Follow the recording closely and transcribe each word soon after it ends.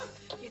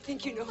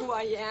think you know who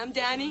I am,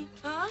 Danny?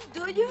 Huh?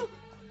 Do you?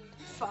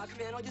 Fuck,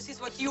 man. All you see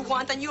is what you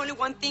want, and you only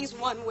want things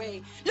one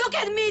way. Look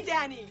at me,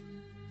 Danny!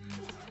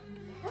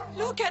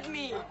 Look at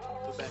me!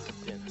 Go back to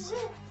Dennis.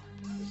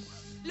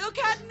 Look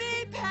at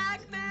me,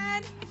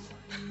 Pac-Man!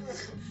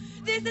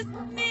 This is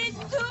me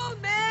too,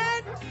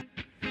 man!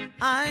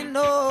 I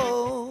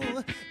know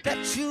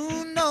that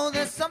you know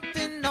there's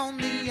something on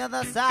the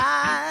other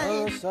side.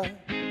 Other side,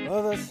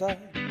 other side,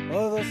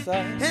 other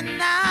side.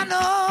 And I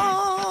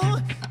know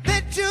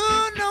that you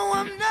know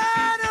I'm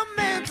not a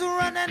man to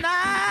run and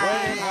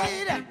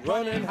hide.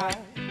 Running high,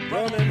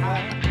 running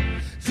high.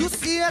 You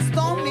see a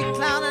stormy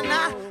cloud and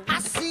I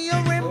see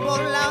a rainbow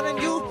loud and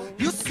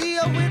you see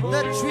a with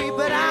the tree,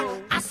 but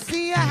I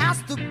see a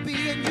house to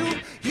be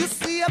and you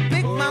see a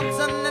big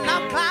mountain and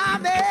I'm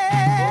climbing.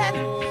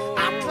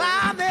 I'm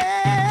climbing.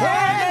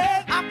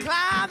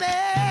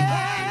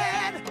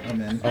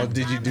 Oh,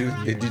 did you do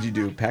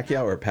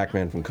Pacquiao or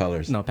Pac-Man from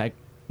Colors? No,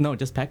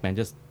 just Pac-Man,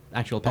 just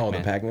actual Pac-Man. Oh,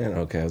 the Pac-Man.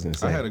 Okay, I was gonna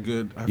say. I had a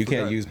good. You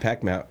can't use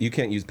Pac-Man. You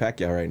can't use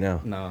Pacquiao right now.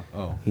 No.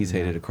 Oh. He's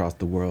hated across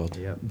the world.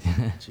 Yep.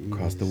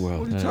 Across the world.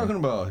 What are you talking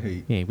about?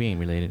 Hate? Yeah, we ain't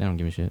related. I don't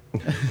give a shit.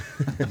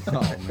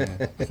 Oh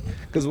man.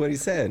 Because what he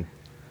said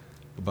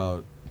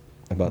About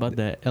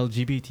the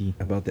LGBT.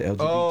 About the LGBT.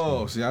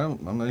 Oh, see, I'm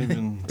not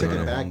even Took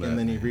it back and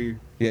then he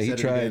he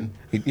tried.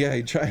 He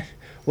tried.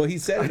 Well, he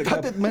said I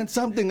thought it meant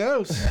something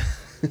else.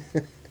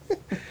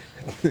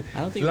 I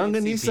don't think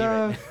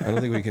Longanisa. Right. I don't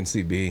think we can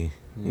see B.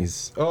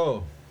 He's.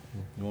 Oh,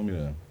 you want me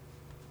to?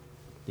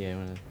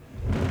 Yeah,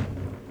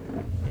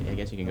 I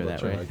guess you can go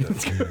that way.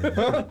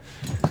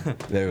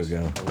 There we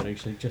go. I would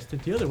actually just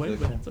it the other way,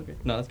 but that's okay.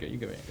 No, that's good. You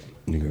go right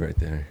there. You go right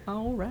there.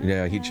 All right.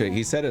 Yeah,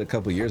 he said it a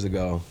couple years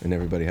ago, and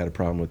everybody had a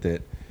problem with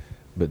it,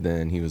 but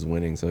then he was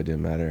winning, so it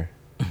didn't matter.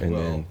 And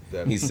then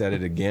he said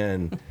it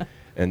again,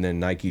 and then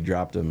Nike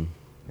dropped him.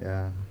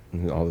 Yeah.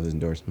 All of his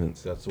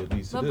endorsements. That's what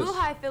he said.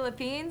 Mabuhay,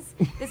 Philippines.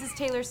 This is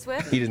Taylor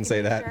Swift. He didn't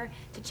say that. Be sure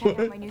to check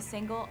out my new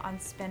single on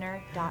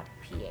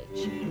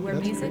spinner.ph, where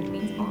music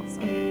means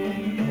awesome.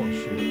 Oh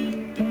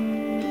shit!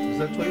 Is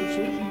that Taylor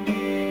Swift?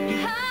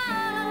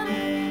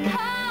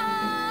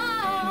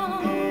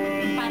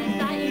 Para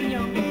sa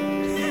inyo.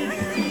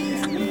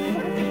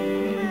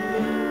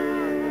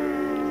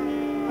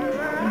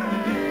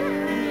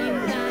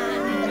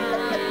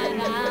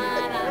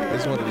 I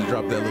just wanted to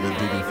drop that little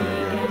ditty for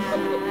you guys.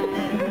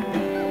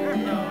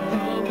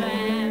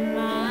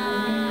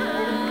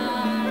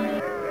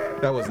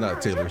 That was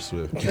not Taylor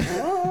Swift.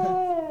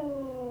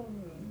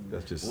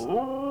 That's just.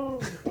 You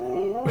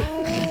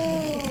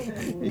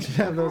should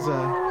have those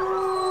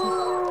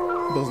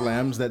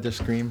lambs that just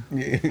scream.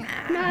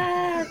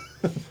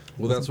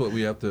 Well, that's what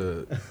we have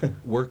to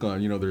work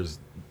on. You know, there's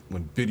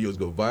when videos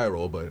go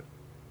viral, but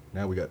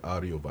now we got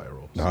audio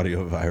viral. So.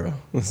 Audio viral.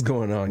 What's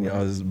going on,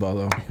 y'all? This is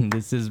Bolo.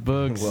 This is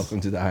Books. Welcome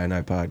to the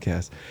I&I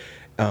podcast.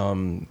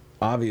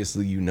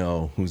 Obviously, you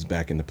know who's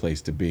back in the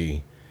place to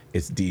be.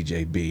 It's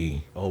DJ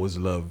B. Always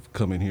love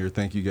coming here.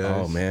 Thank you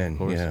guys. Oh man, Of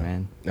course, yeah.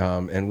 man.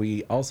 And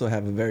we also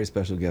have a very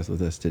special guest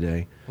with us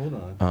today. Hold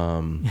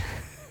on.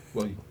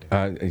 Well,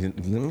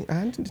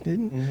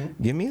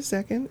 give me a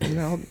second,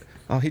 and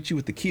I'll hit you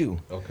with the cue.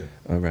 okay.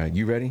 All right,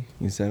 you ready?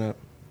 You set up?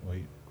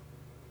 Wait.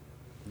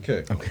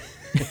 Okay. Okay.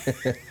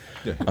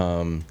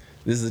 Yeah.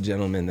 This is a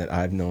gentleman that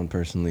I've known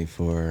personally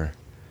for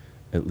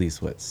at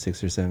least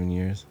 6 or 7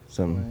 years,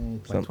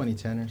 Like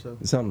 2010 or so.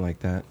 something like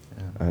that.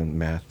 Yeah.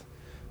 Math.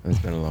 It's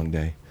been a long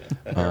day.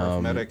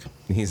 Arithmetic.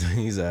 He's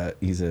a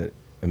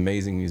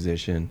amazing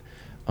musician,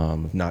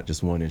 of not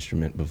just one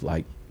instrument, but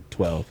like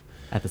 12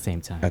 At the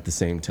same time. at the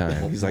same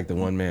time. He's like the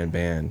one-man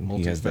band.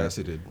 He has that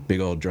Multifaceted. big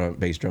old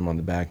bass drum on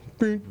the back.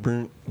 He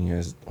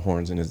has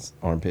horns in his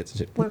armpits and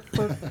shit.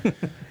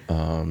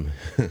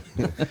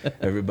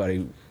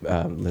 Everybody,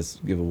 let's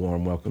give a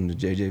warm welcome to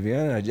JJ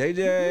Viana.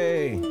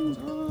 JJ!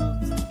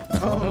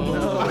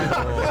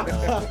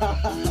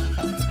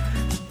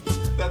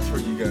 That's for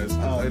you guys.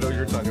 I know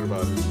you're talking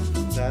about it.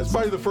 That's It's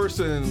probably the first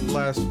and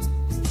last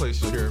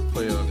place you hear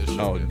play it on this show.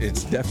 Oh,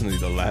 it's definitely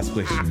the last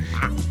place.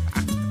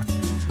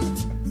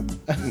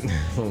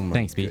 Oh my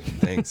Thanks, Pete. God.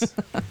 Thanks.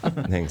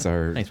 Thanks.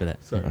 Thanks for that.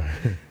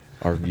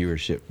 Our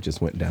viewership just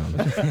went down.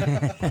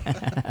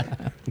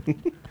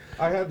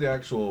 I have the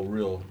actual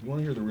real. You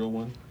want to hear the real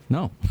one?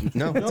 No.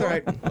 No, it's all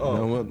right.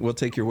 Oh. No, we'll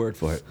take your word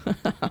for it.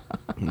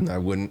 I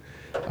wouldn't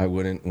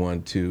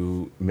want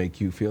to make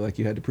you feel like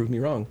you had to prove me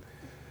wrong.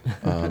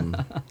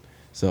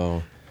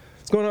 So,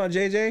 what's going on,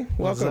 JJ?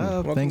 What's Welcome. up?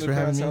 Welcome Thanks to for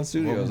having Crowd me. Sound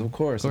Studios. Of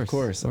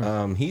course.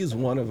 He's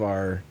one of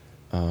our.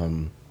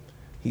 Well,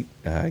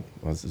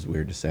 this is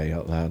weird to say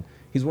out loud.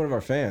 He's one of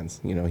our fans.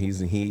 You know,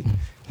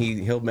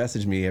 he'll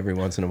message me every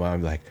once in a while.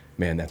 I'm like,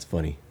 man, that's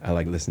funny. I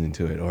like listening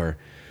to it. Or,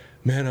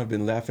 man, I've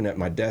been laughing at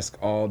my desk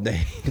all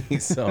day.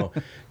 So,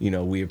 you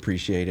know, we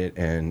appreciate it.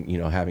 And, you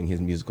know, having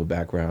his musical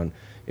background,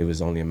 it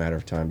was only a matter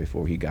of time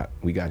before we got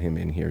him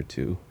in here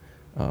to,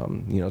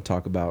 you know,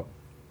 talk about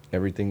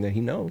everything that he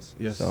knows.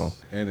 Yes. So,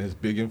 and his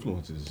big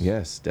influences.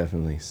 yes,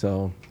 definitely.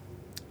 So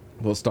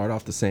we'll start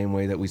off the same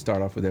way that we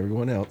start off with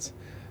everyone else.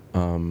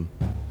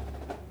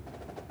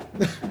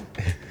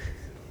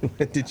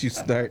 When did you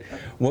start?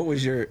 What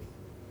was your?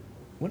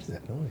 What is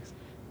that noise?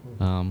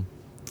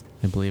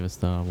 I believe it's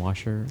the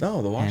washer.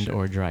 Oh, the washer. and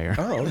or dryer.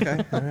 Oh,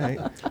 okay. All right.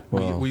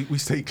 Well, we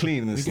stay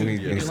clean in this we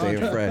studio. staying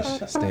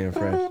fresh. Staying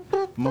fresh.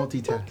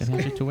 Multitask. Gotta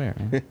have shit to wear.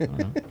 Man. I don't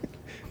know.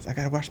 I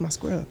gotta wash my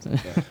scrubs.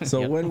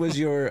 So Yep. when was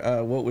your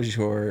what was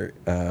your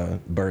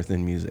birth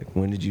in music?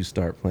 When did you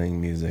start playing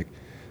music?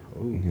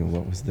 You know,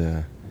 what was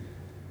the?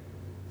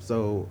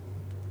 So,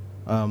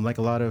 like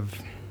a lot of,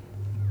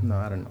 no,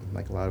 I don't know,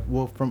 like a lot of,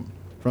 well, from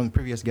the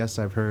previous guests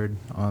I've heard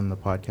on the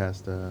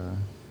podcast,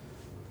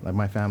 like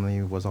my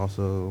family was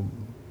also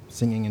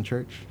singing in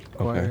church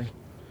choir, Okay.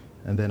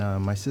 and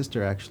then my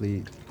sister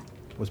actually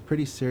was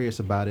pretty serious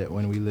about it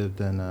when we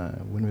lived in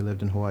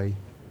Hawaii,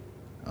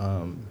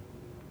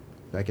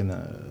 back in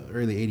the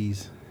early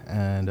 '80s,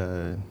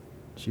 and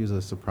she was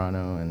a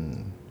soprano,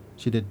 and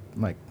she did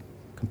like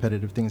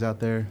competitive things out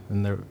there,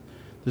 and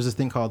there's this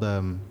thing called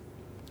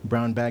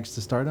Brown Bags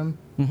to Stardom.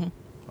 Mm-hmm.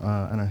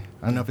 I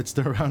don't know if it's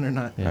still around or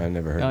not. I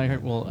never heard I of heard.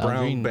 it. Well,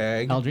 Brown Aldrin,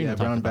 bag? Aldrin Yeah, talked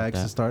Brown about Bags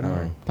that. to Stardom.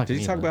 Talked to Did me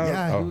you talk about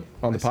Yeah, it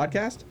on the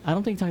podcast? I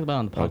don't think he talked about it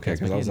on the podcast. Okay,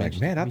 because but I was he like,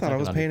 mentioned- man, I we thought I talked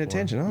was about it paying before.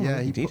 attention. Oh,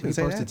 Yeah, he didn't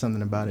say posted that.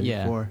 something about it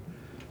Yeah. before.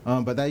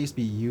 But that used to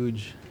be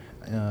huge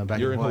back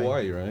You're in in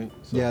Hawaii. Hawaii, right?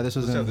 So Yeah, this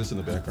was let's in- have this in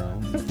the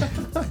background.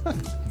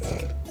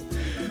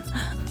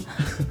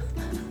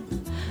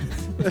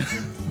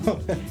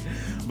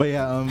 But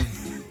yeah,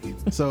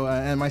 so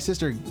and my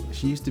sister,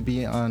 she used to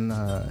be on.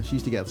 She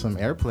used to get some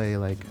airplay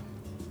like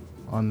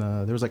on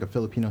the. There was like a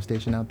Filipino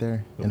station out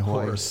there in Of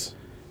Hawaii. course.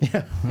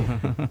 Yeah,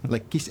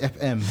 like Kiss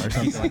FM or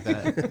something like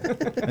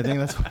that. I think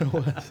that's what it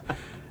was.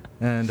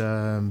 And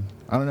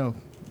I don't know.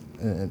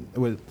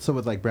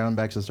 With like Brown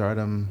Bags to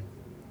Stardom,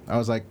 I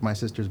was like my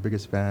sister's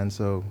biggest fan.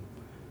 So,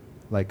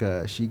 like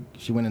she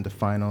went into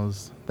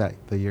finals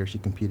the year she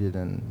competed,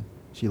 and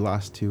she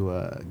lost to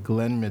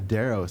Glenn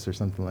Medeiros or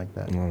something like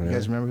that. Oh, You really?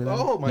 guys remember that?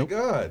 Oh my Nope.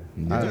 God! I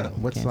don't Yeah. know.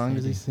 What Can't song say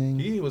does he anything.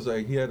 sing? He was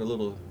like he had a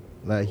little.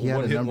 Like he had a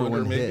one-hit number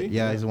wonder, one hit. maybe?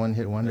 Yeah, he's a one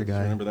hit wonder I just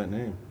guy. remember that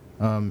name.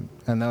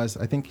 And that was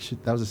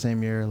that was the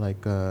same year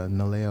like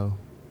Naleo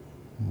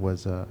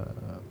was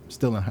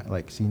still in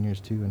like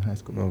seniors too in high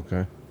school.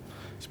 Okay.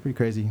 It's pretty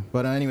crazy.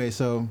 But anyway,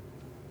 so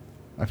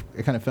I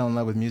kind of fell in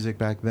love with music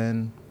back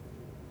then,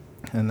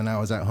 and then I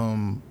was at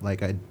home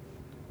like I'd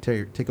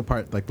take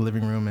apart like the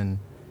living room and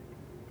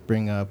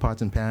bring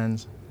pots and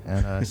pans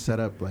and set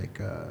up like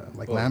Oh.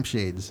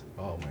 lampshades.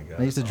 Oh my God!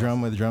 I used to that's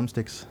drum with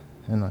drumsticks,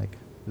 and like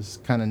this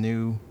kind of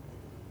new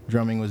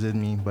drumming was in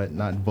me, but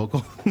not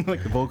vocal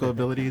like the vocal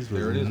abilities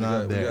was There it is.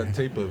 not We there. got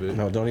tape of it.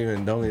 No, don't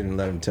even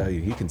let him tell you.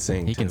 He can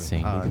sing. He too. can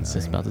sing. Oh, He can no.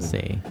 just about to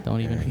say.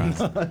 Don't even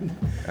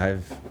try.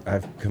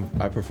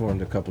 I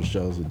performed a couple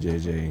shows with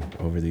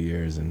JJ over the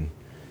years, and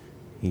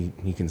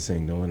he can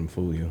sing. Don't let him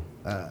fool you.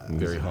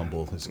 Very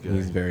humble. This guy.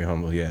 He's very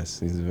humble. Yes,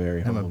 he's a very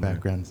I'm humble. a man.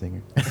 background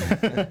singer.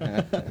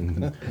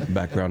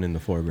 Background in the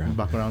foreground.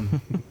 Background.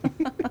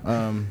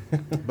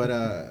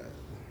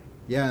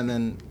 Yeah, and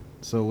then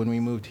so when we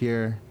moved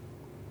here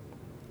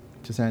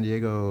to San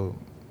Diego,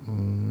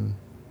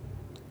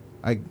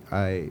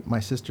 my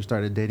sister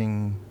started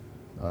dating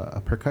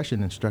a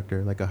percussion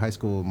instructor, like a high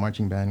school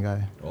marching band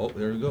guy. Oh,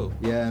 there we go.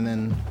 Yeah, and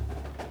then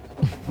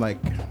like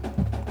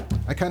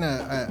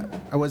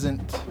I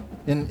wasn't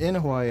in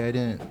Hawaii.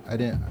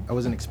 I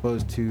wasn't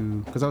exposed to,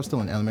 because I was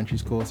still in elementary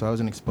school, so I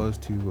wasn't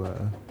exposed to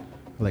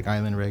like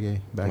island reggae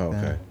back Oh,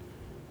 okay.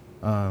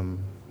 then.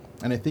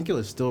 And I think it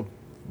was still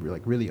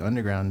like really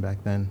underground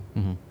back then,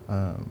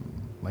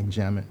 like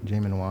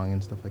Jamin Wong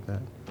and stuff like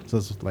that. So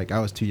it's like I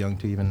was too young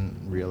to even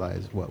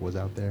realize what was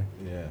out there.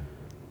 Yeah.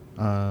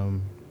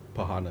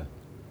 Pahana.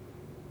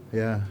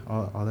 Yeah,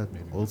 all that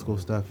Maybe old school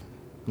stuff.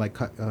 Like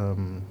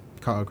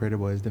Ka'au Crater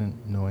Boys,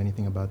 didn't know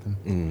anything about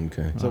them.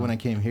 Okay. So when I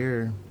came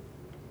here,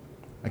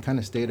 I kind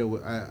of stayed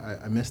away.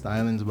 I missed the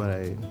islands, but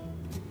I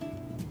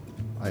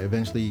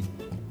eventually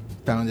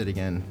found it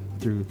again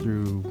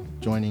through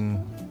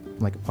joining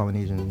like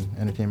Polynesian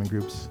entertainment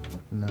groups.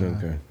 And,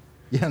 Okay.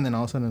 Yeah, and then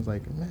all of a sudden I was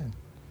like, man,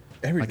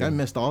 Everything. like I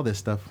missed all this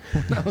stuff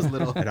when I was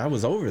little. And I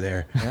was over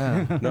there.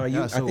 Yeah. No,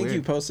 Yeah, I so think you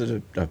weird.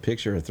 posted a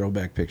picture, a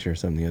throwback picture or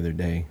something the other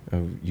day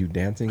of you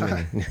dancing.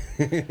 And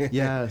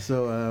Yeah.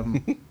 So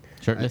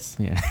Shirtless?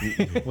 Yeah.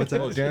 what's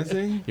that? Oh,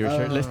 dancing? You were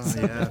shirtless?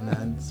 Yeah,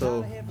 man.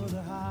 So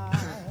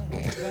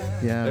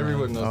yeah,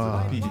 Everyone knows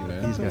man. the PE,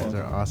 man. These guys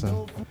are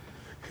awesome.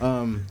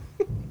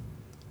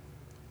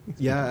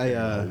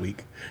 Yeah, all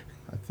week.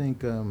 I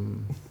think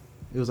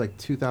it was like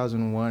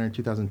 2001 or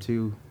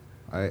 2002.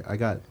 I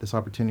got this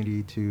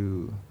opportunity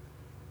to.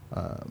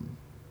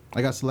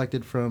 I got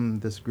selected from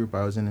this group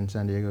I was in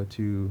San Diego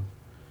to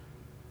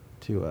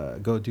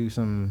go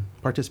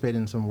participate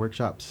in some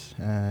workshops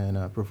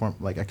and perform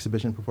like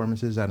exhibition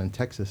performances out in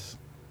Texas,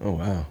 Oh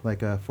wow.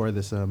 like for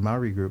this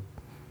Maori group.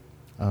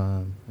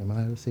 Am I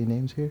allowed to say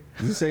names here?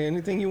 You say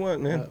anything you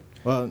want, man.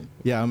 Well,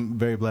 yeah, I'm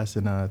very blessed,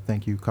 and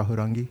thank you,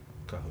 Kahurangi.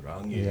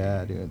 Kahurangi.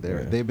 Yeah, dude.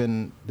 Yeah.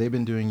 They've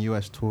been doing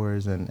U.S.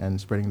 tours and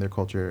spreading their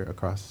culture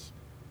across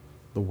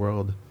the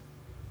world.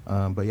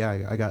 But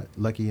yeah, I got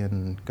lucky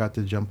and got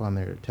to jump on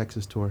their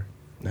Texas tour.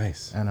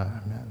 Nice. And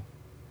man,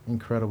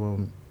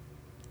 incredible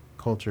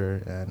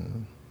culture,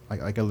 and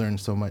like I learned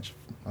so much.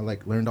 I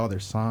like learned all their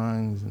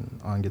songs and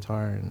on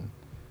guitar,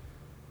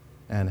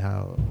 and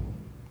how.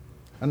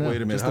 I don't know,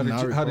 Wait a minute. just the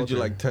Maori How did you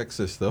culture. like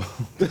Texas though?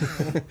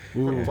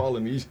 From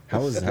Polynesian.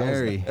 How was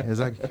Scary. It was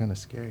like kind of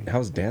scary.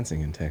 How's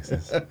dancing in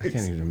Texas? I can't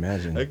even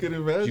imagine. I can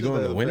imagine. You go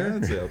in that the winter?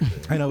 fans out there.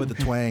 I know, with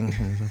the twang.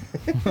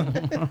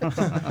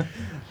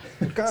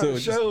 What kind So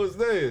of show is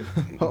this?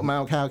 Oh,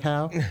 Mao cow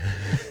cow.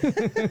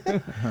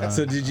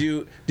 So did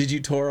you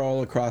tour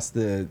all across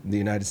the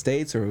United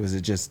States, or was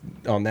it just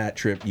on that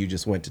trip you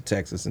just went to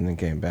Texas and then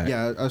came back?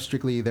 Yeah, I was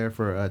strictly there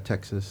for a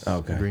Texas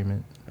Okay.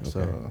 agreement. Okay.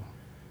 So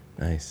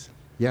Nice.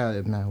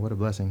 yeah, man, what a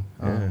blessing.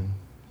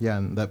 Yeah,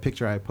 and that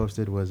picture I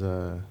posted was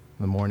the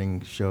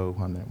morning show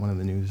on one of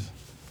the news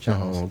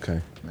channels. Oh, okay.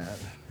 Man,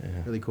 Yeah.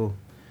 really cool.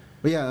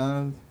 But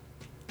yeah,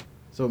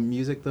 so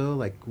music though,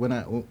 like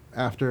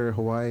after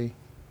Hawaii,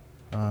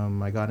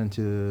 I got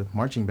into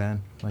marching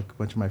band. Like a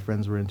bunch of my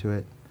friends were into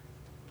it.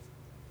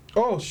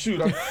 Oh shoot!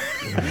 You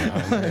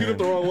hit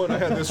the wrong one. I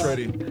had this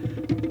ready.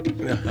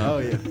 Oh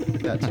yeah,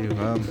 that too.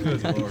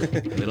 Good Lord.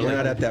 We're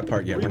not at that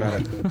part yet. We're not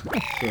at.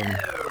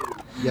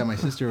 Yeah, my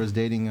sister was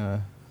dating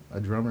a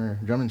drum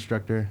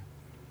instructor,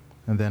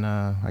 and then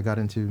I got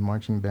into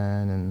marching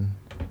band, and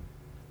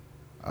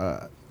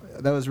that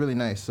was really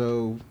nice.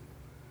 So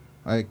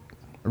I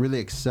really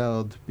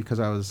excelled because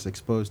I was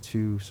exposed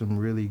to some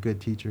really good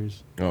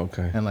teachers, Oh,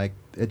 okay. and like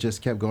it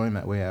just kept going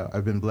that way.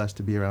 I've been blessed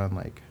to be around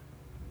like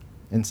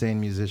insane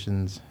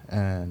musicians,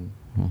 and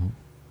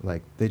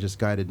like they just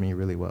guided me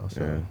really well.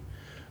 So Yeah.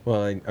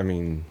 Well, I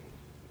mean,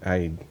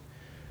 I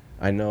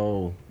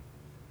know,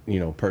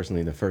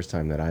 personally, the first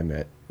time that I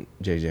met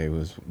JJ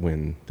was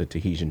when the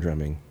Tahitian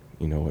drumming,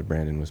 what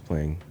Brandon was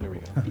playing. There we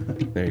go.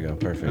 There you go.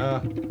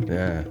 Perfect.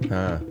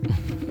 Yeah.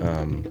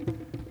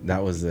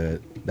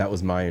 That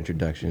was my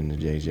introduction to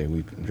JJ.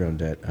 We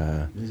drummed at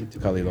Music to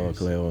Kaliloa Ears.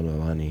 Kaleo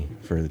Lalani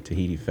for the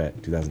Tahiti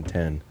Fet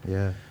 2010.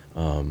 yeah,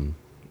 And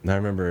I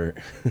remember,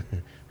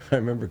 I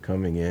remember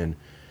coming in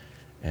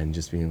and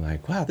just being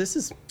like, "Wow, this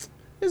is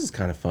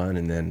kind of fun."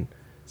 And then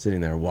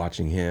sitting there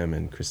watching him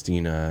and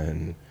Christina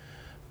and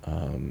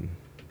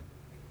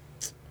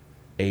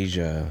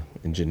Asia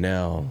and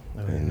Janelle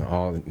and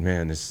all.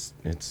 Man, it's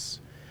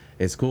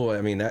cool.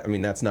 I mean,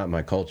 that's not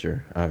my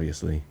culture,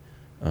 obviously,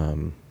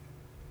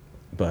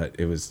 but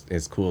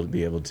it's cool to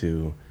be able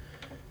to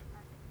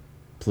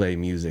play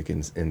music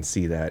and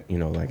see that,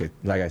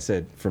 like I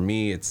said, for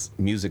me, it's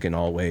music in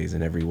all ways,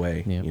 in every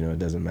way. Yep. It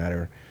doesn't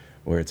matter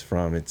where it's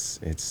from. It's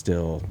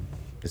still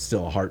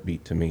a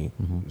heartbeat to me.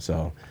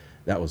 So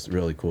that was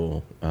really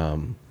cool.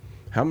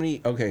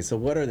 Okay, so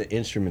what are the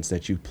instruments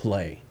that you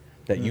play,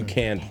 that you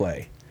can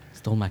play?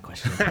 Stole my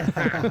question.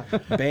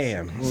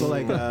 Bam. so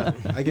like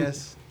I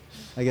guess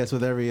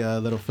with every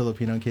little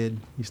Filipino kid,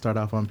 you start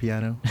off on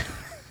piano.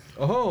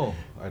 Oh,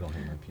 I don't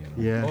have my piano.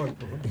 Yeah. Oh,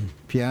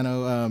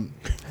 Piano.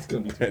 it's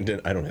gonna be. And then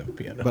I don't have a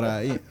piano. But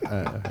I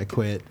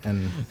quit,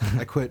 and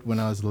I quit when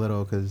I was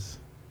little because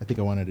I think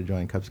I wanted to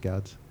join Cub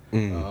Scouts.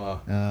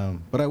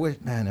 But I wish,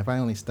 man, if I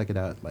only stuck it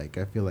out, like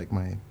I feel like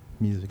my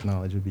music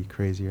knowledge would be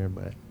crazier.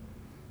 But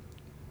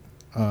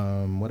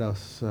what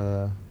else?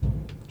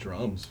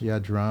 Drums. Yeah,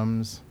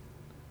 drums.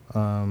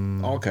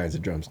 All kinds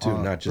of drums too,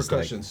 not just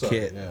like Percussion. Sorry.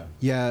 kit. Yeah.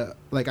 Yeah,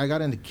 like I got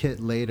into kit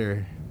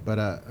later,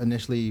 but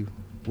initially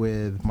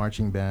with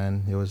marching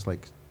band, it was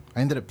like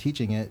I ended up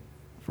teaching it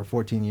for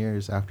 14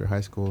 years after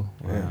high school.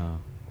 Wow.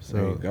 So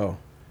There you go.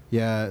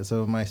 yeah,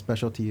 so my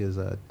specialty is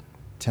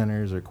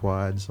tenors or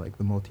quads, like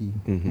the multi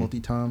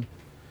tom.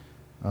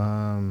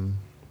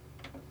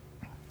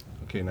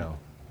 Okay, now.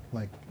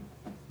 Like,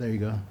 there you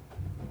go.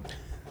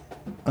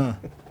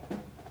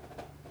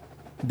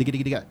 Digga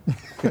digga digga.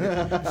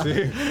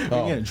 See?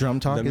 Yeah, drum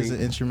talk Let is me-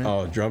 an instrument.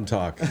 Oh, drum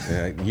talk.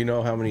 You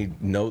know how many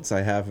notes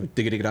I have?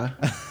 Digga digga da?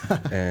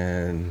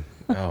 And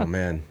oh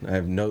man, I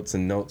have notes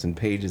and notes and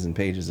pages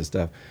of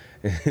stuff.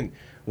 And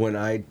when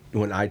I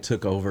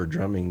took over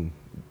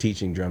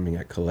teaching drumming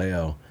at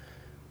Kaleo,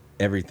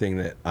 everything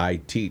that I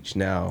teach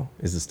now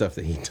is the stuff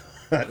that he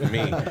taught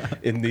me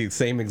in the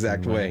same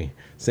exact way.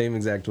 Same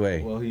exact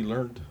way. Well, he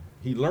learned.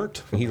 He learned.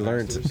 From He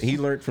learned. masters. He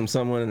learned from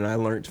someone, and I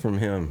learned from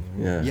him.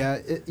 Yeah. Yeah,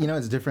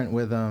 it's different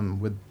with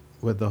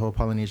the whole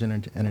Polynesian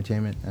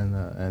entertainment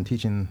and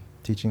teaching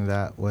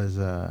that was,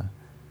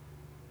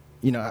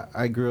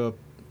 I grew up.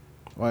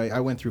 Well, I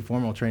went through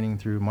formal training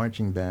through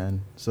marching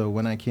band. So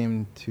when I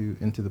came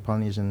into the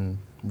Polynesian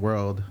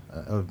world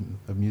of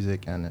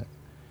music, and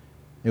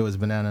it was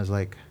bananas.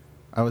 Like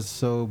I was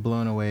so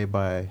blown away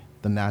by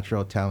the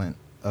natural talent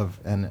of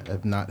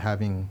not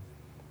having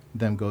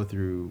them go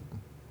through,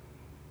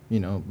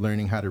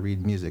 learning how to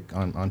read music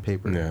on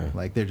paper. Yeah.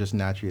 Like they're just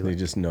naturally. They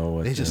just know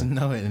what. They just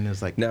know it, and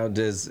it's like Now,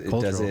 does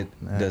cultural. it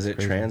Man, does it's it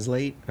crazy.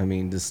 translate? I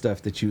mean, the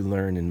stuff that you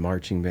learn in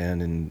marching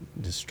band and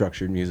the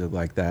structured music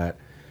like that,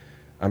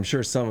 I'm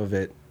sure some of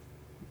it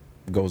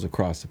goes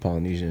across to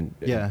Polynesian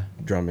Yeah.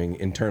 drumming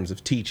in terms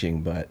of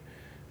teaching. But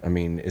I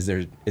mean, is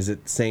it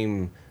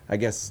same? I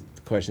guess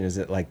the question is,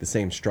 it like the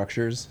same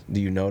structures?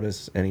 Do you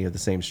notice any of the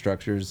same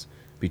structures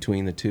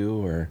between the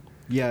two, or?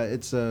 Yeah,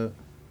 it's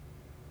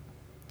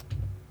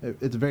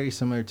very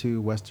similar to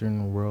a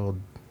Western world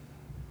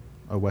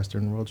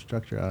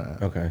structure.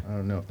 Okay. I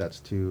don't know if that's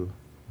too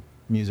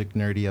music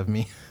nerdy of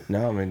me.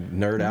 No, I mean,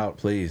 nerd out,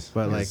 please.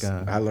 But like,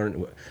 I've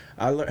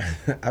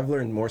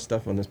learned more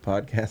stuff on this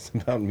podcast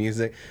about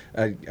music.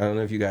 I don't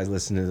know if you guys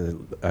listened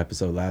to the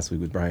episode last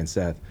week with Brian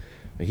Seth.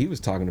 He was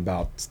talking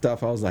about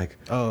stuff. I was like,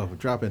 oh,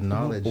 dropping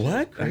knowledge.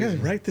 What? I gotta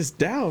write this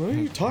down. What are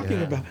you talking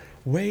Yeah. about?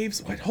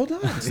 Waves? Wait, hold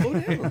on. Slow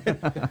down.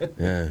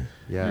 Yeah.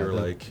 Yeah, You're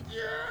like.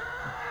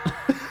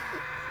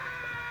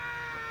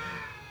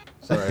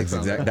 Sorry,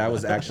 That's that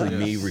was actually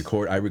me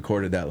I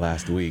recorded that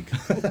last week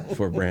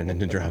for Brandon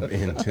to drop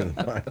into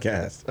the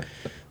podcast.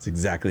 It's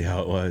exactly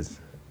how it was.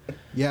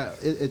 yeah,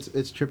 it's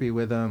trippy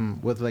with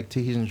like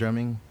Tahitian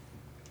drumming,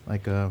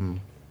 like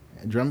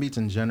drum beats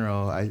in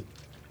general.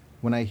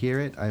 When I hear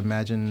it, I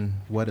imagine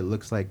what it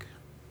looks like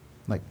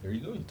There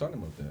you go. You're talking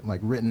about that. like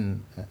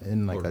written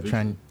in like Or a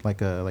visual.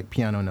 like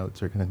piano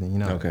notes or kind of thing, you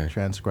know, Okay.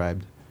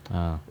 transcribed.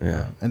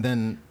 Yeah. And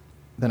then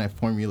I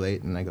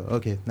formulate and I go,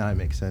 okay, now it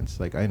makes sense.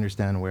 Like I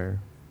understand where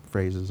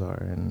phrases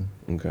are, and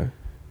Okay.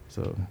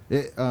 so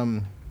it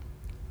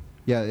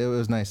yeah, it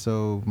was nice.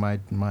 So my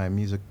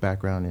music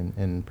background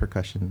in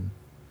percussion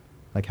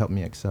like helped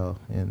me excel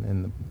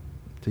in the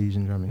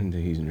Tahitian drumming. And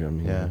Tahitian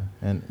drumming. Yeah,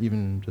 and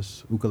even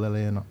just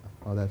ukulele and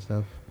all that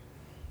stuff.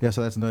 Yeah,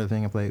 so that's another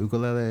thing I play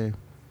ukulele.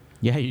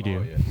 Yeah, you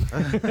do.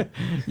 Oh, yeah.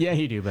 Yeah,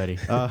 you do, buddy.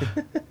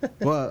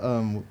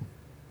 Well,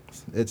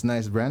 it's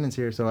nice. Brandon's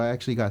here, so I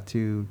actually got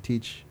to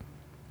teach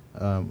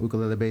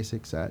ukulele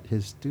basics at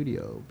his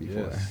studio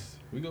before. Yes.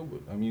 We go,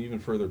 I mean, even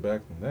further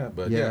back than that.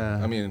 But Yeah.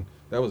 yeah, I mean,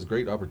 that was a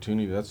great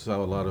opportunity. That's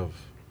how a lot of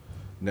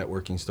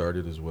networking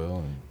started as well.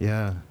 And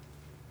Yeah.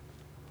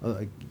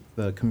 Like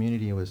the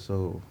community was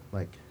so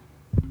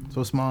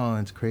small,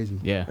 and it's crazy.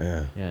 Yeah.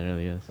 Yeah. Yeah, it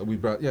really is. we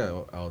brought,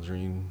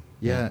 Aldrine.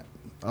 Yeah.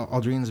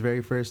 Aldrine's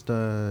very first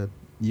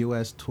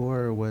U.S.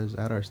 tour was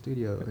at our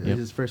studio. Yep.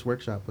 His first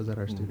workshop was at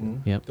our studio.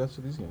 Mhm. Yep. That's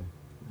what he's going.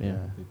 Yeah.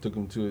 They took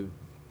him to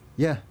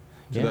Yeah.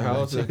 Yeah, the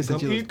house. I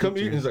sent you those Come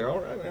eat. And he's pictures. like, all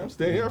right, man, I'm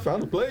staying here. I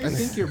found a place. I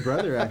think your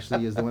brother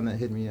actually is the one that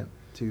hit me up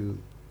to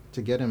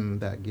get him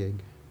that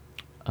gig.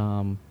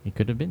 It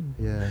could have been.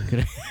 Yeah.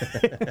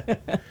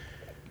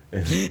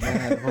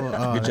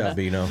 Good job,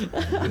 Bino.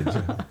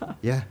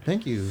 Yeah,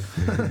 thank you.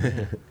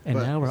 And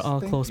But now we're all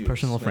thank close you,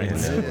 personal Sven.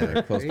 friends.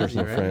 Yeah, close Crazy,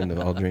 personal right? friend of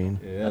Aldrine.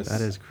 Yes.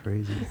 That is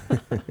crazy.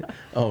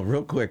 Oh,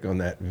 real quick on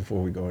that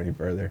before we go any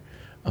further.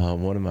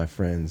 One of my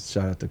friends,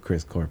 shout out to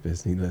Chris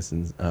Corpus, he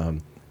listens.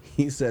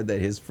 He said that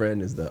his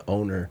friend is the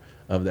owner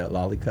of that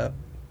Lollicup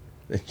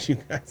that you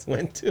guys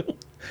went to.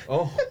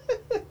 Oh,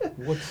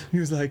 what's? He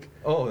was like,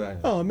 Oh, that.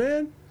 oh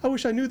man, I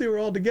wish I knew they were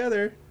all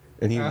together.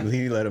 And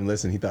he let him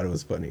listen. He thought it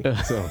was funny.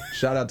 So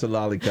shout out to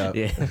Lollicup.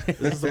 Yeah.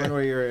 This is the one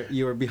where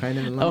you were behind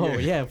him in line. Oh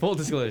yeah, full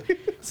disclosure.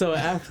 So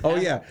after. Oh,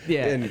 yeah.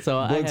 Yeah. And so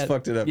I Bugs had,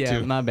 fucked it up, yeah,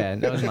 too. my bad.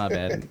 That was my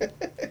bad.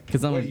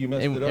 Because Wait, you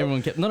messed it up?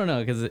 everyone kept no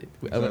because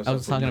I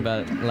was talking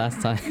about it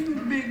last time.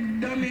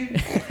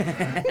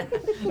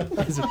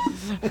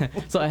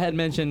 So I had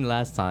mentioned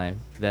last time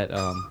that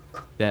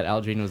that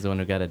Aldrine was the one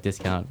who got a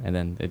discount, and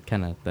then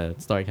the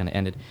story kind of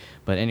ended.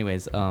 But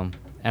anyways,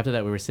 after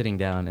that we were sitting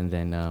down, and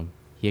then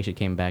he actually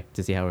came back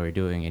to see how we were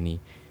doing, and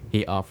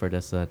he offered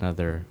us a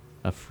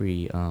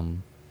free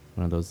one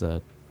of those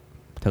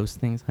toast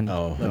things, honey.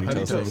 Oh, Honey honey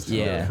toast. toast.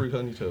 Yeah. Free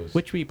honey toast.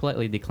 Which we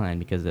politely declined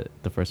because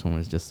the first one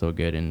was just so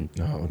good, and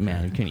Oh, okay.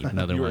 man, we couldn't eat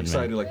another you were one.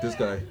 excited Man. like this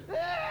guy.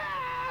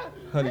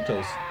 Honey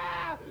toast.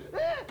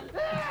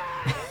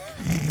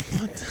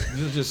 This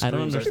is just I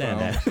don't screams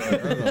understand found. Sorry, I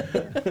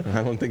don't know.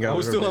 I don't think I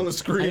was still on the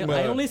screen.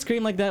 I only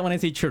scream like that when I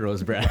see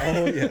churros, Brad.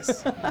 Oh,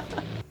 yes. How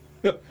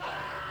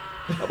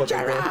about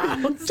that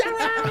one?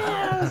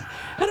 Churros!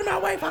 Out of my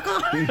way, fuck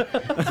off!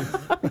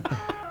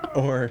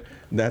 Or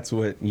that's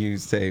what you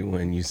say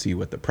when you see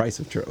what the price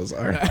of churros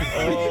are.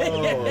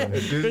 Oh, at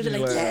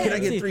Disneyland. yeah. Can I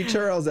get 3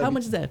 churros? How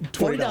much is that?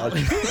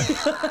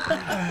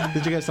 $20.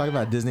 Did you guys talk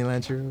about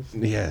Disneyland churros?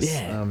 Yes.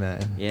 Yeah. Oh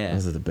man. Yeah.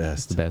 Those are the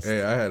best. the best.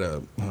 Hey, I had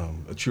a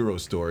churro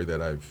story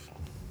that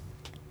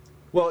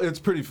well, it's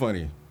pretty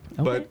funny,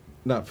 but Okay.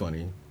 not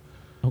funny.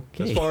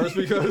 Okay. As far as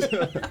because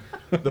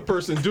the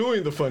person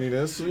doing the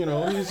funniness,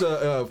 he's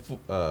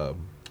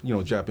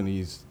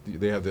Japanese.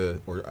 They have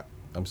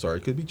I'm sorry,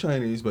 it could be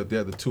Chinese, but they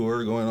have the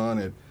tour going on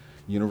at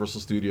Universal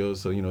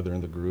Studios, so they're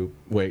in the group.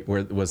 Wait,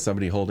 was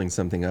somebody holding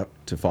something up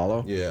to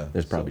follow? Yeah.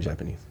 There's probably So-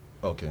 Japanese.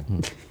 Okay,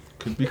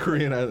 could be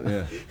Korean.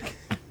 Yeah,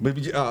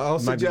 maybe I'll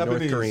say Might be Japanese.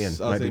 North Korean.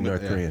 I'll Might say be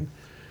North yeah. Korean.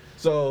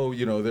 So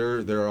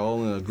they're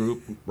all in a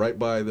group right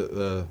by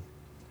the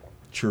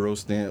churro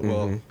stand.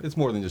 Well, it's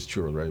more than just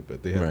churros, right?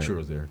 But they have Right.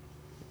 churros there.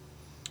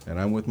 And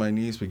I'm with my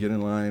niece. We get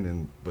in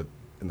line, but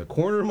in the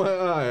corner of my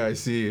eye, I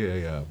see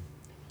a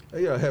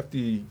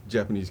hefty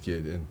Japanese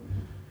kid, and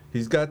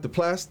he's got the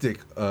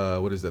plastic.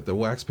 What is that? The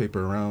wax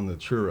paper around the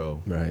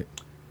churro. Right.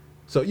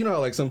 So how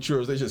like some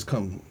churros, they just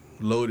come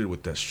loaded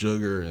with that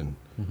sugar and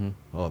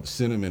all the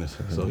cinnamon.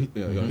 So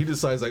he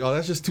decides like, oh,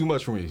 that's just too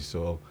much for me.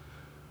 So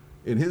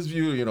in his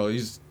view,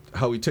 he's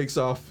how he takes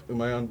off.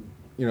 Am I on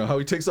you know, how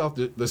he takes off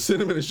the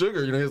cinnamon and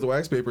sugar. You know, he has the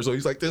wax paper, so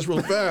he's like this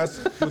real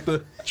fast with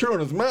the churro in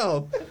his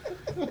mouth.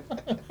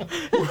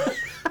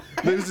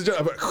 Ladies and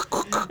gentlemen,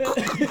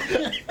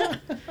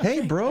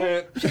 Hey,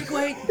 bro. Shake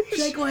weight.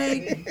 Shake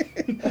weight.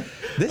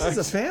 This is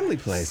a family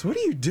place. What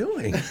are you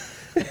doing?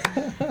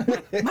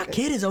 My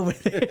kid is over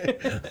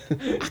there.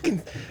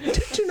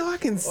 Did you know I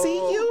can see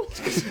you?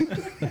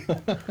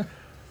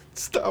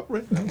 stop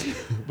right now.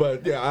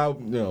 But yeah,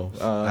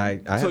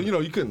 so you know,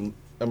 you couldn't.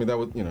 I mean, that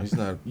was, you know, he's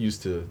not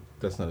used to.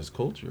 That's not his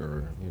culture,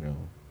 or, you know.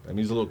 I mean,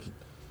 he's a little.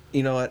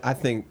 You know what? I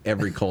think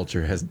every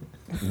culture has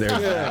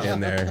their in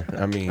there.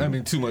 I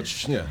mean, too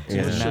much. Yeah. Too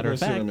Yeah. much As a matter of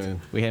sugar, fact,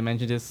 cinnamon. we had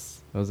mentioned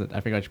this. What was it? I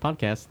forgot which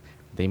podcast.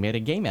 They made a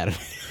game out of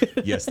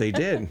it. yes, they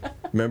did.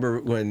 Remember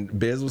when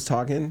Biz was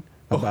talking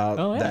about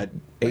Oh, yeah. that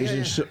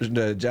Asian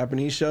the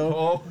Japanese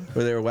show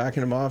where they were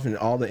whacking him off and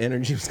all the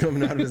energy was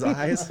coming out of his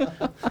eyes?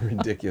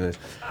 Ridiculous.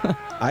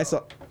 I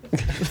saw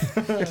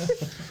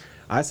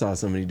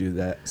somebody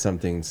do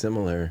something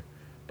similar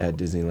at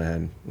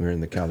Disneyland. We were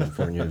in the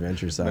California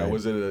Adventure side. Now,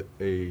 was it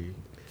a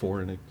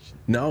foreign?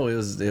 No, it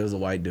was a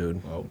white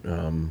dude. Oh.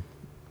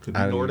 Could be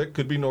I don't- Nordic.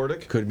 Could be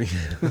Nordic. Could be.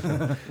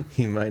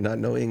 He might not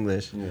know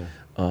English.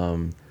 Yeah.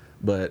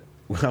 But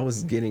I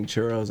was getting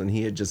churros and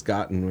he had just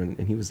gotten one,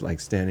 and he was like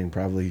standing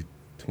probably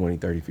 20,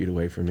 30 feet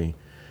away from me.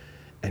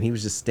 And he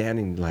was just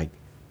standing like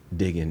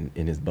digging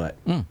in his butt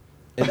and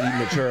eating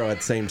a churro at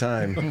the same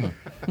time.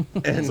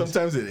 And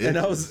Sometimes it is.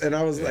 And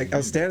I was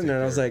standing there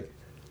and I was like,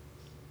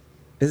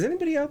 is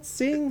anybody else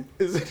seeing?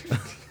 Is it?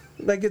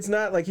 Like, it's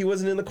not like he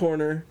wasn't in the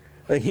corner.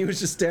 Like, he was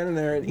just standing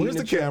there and Where's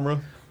the eating a churro.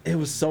 camera? It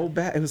was so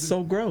bad. It was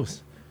so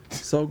gross.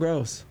 So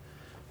gross.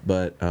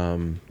 But,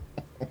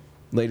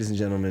 ladies and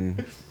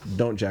gentlemen,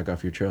 don't jack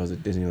off your churros at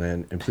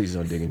Disneyland, and please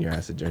don't dig in your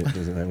ass at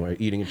Disneyland while you're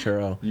eating a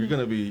churro.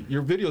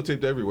 You're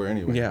videotaped everywhere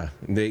anyway. Yeah,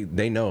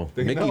 they know.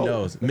 They Mickey know.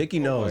 knows. Mickey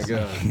knows. Oh my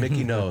God.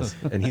 Mickey knows,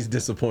 and he's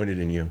disappointed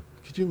in you.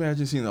 Could you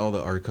imagine seeing all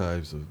the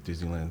archives of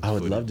Disneyland? I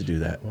would love to do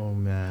that. Oh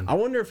man. I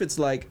wonder if it's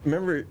like,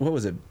 remember, what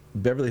was it?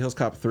 Beverly Hills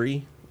Cop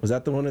 3? Was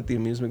that the one at the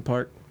amusement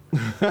park?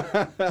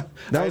 That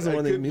was the one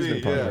at the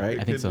amusement park, right?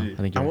 I think so. I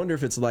think I you're wonder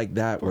if it's like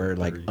that, where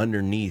like three.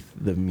 underneath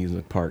the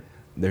amusement park,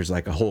 there's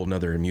like a whole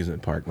nother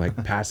amusement park, like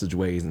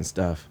passageways and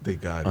stuff. They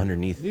got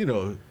underneath. You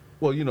know,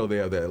 well, you know, they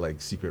have that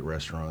like secret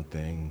restaurant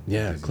thing.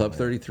 Yeah, Club Disneyland.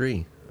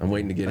 33. I'm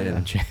waiting to get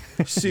in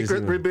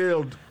Secret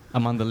rebuild.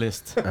 I'm on the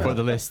list for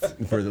the list.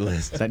 for the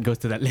list. That goes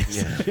to that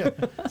list. Yeah.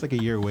 It's like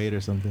a year wait or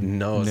something.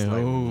 No, it's like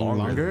No. longer.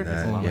 Longer? Than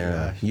that. Oh my Yeah,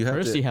 gosh. you have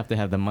First, to. you have to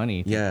have the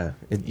money. Yeah,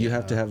 you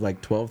have to have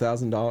like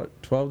 $12,000,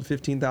 $12,000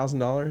 to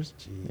 $15,000,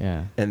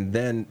 Yeah. and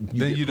then you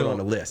Then get you put on a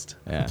don't- list.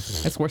 Yeah.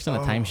 It's worse than a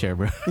timeshare,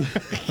 bro.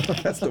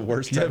 That's the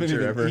worst You haven't timeshare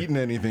even ever. eaten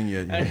anything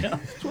yet.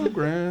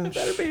 $12,000.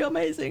 Better be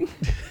amazing.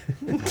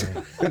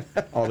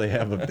 All they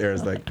have up there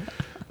is like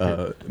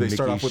They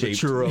start off with a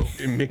churro.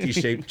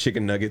 Mickey-shaped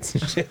chicken nuggets.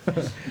 and shit.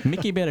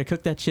 Mickey better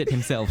cook that shit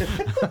himself.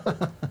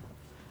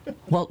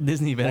 Walt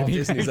Disney better Walt be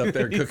Disney's up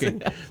there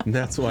cooking, and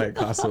that's why it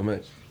costs so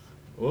much.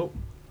 Oh,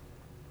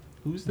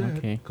 who's that?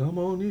 Okay. Come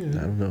on in.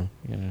 I don't know.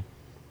 Yeah.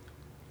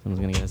 Someone's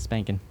gonna get a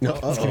spanking. No,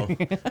 uh-oh.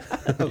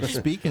 Oh,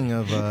 speaking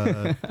of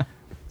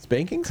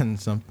Spankings?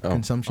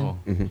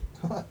 consumption,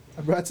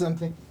 I brought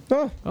something.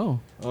 Oh. All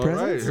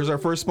Presents? right, here's our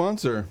first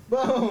sponsor.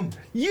 Boom!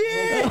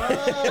 Yeah!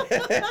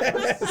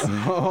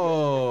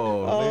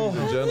 Oh,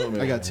 ladies and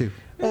gentlemen. I got two.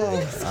 All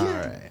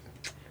right.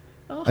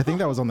 I think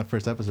that was on the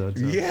first episode.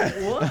 So. Yeah,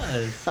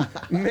 Was.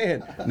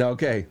 man. No,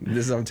 okay.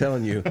 This is I'm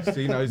telling you.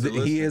 See, now he's a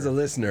He is a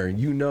listener.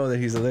 You know that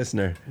he's a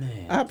listener.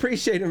 Man. I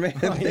appreciate it, man.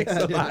 Thanks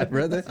a lot,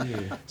 brother.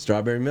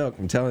 Strawberry milk.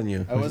 I'm telling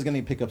you. I was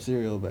gonna pick up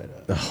cereal, but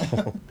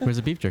Where's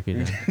the beef jerky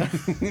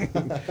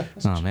then?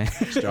 Oh man.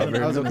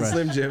 Strawberry I was milk and impressed.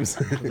 Slim Jims.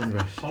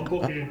 I'm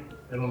cooking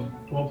and a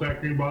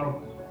 12-pack green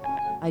bottle.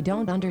 I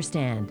don't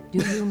understand. Do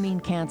you mean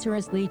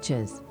cancerous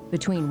leeches?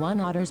 Between one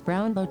otter's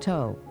brown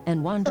boteau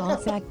and one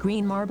Balzac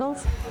green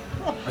marbles?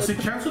 I said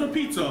cancel the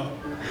pizza,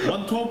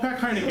 one 12-pack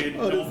Heineken, and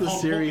one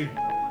pump cookie.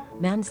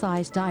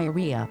 Man-sized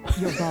diarrhea.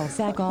 Your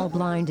Balzac all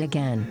blind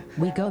again.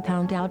 We go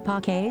pound out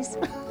paquets?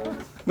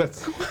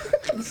 That's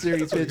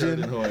Siri what we got in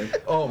pigeon. Hawaii.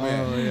 Oh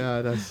man. Oh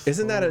yeah, that's.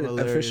 Isn't that an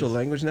hilarious. official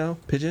language now?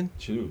 Pigeon?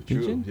 True.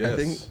 Pigeon? Yes. I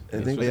think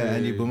That's But yeah, what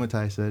Andy they-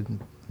 Bumatai said,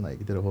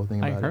 like, did a whole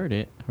thing I about heard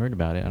it. Heard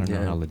about it. I don't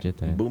know how legit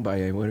that is.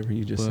 Boombaye, whatever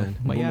you just said.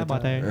 But yeah,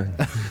 about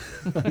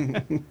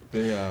that.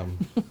 They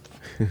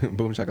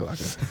Boom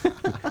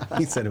shakalaka.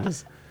 He said it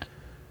was.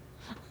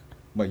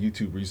 my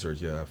YouTube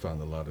research, yeah, I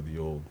found a lot of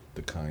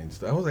the kind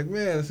stuff. I was like,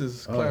 man, this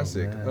is Oh,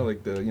 classic. man. I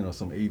like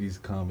some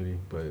 80s comedy,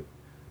 but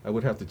I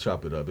would have to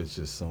chop it up. It's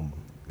just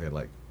they had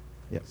like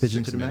Yeah,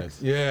 pigeon 6 to the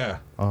minutes. max. Yeah.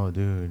 Oh,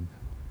 dude.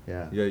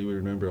 Yeah. Yeah, you would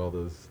remember all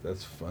those.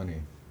 That's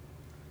funny.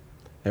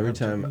 Every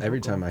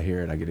time I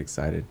hear it, I get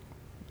excited.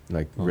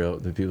 Like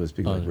the people that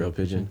speak like real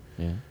pigeon.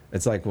 Yeah.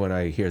 It's like when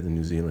I hear the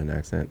New Zealand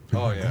accent.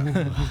 Oh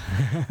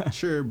yeah.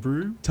 Sure,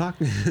 brew. Talk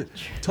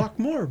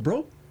more,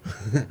 bro.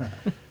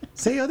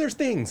 Say other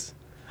things.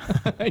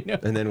 I know.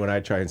 And then when I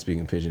try and speak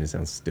in pigeon, it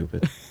sounds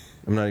stupid.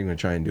 I'm not even gonna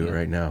try and do it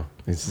right now.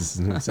 It's just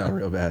gonna sound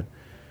real bad.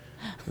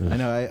 I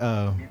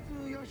know.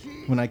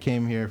 when I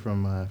came here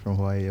from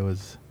Hawaii, it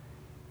was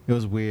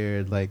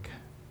weird. Like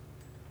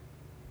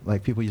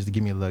people used to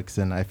give me looks,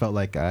 and I felt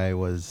like I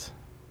was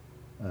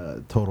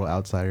a total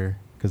outsider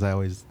because I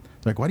always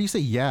like, why do you say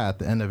yeah at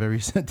the end of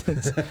every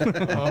sentence?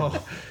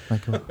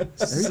 Like,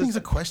 everything's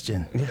a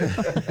question. Who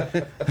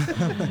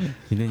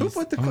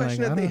put the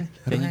question at the end?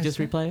 Can you just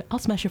reply, I'll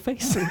smash your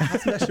face. I'll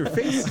smash your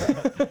face.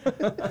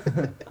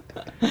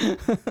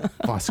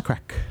 Boss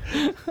crack.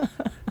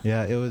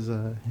 Yeah, it was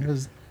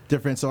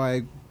different. So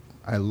I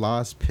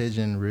lost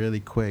Pidgin really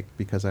quick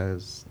because I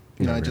was,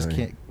 I just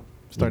really.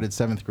 started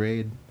 7th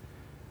grade,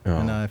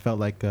 and I felt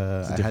like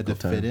I had to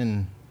fit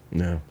in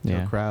to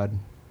a crowd.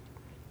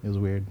 It was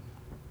weird.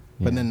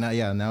 But then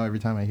now every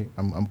time I hear,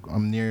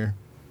 I'm near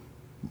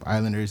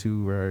Islanders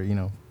who are,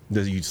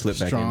 Does you slip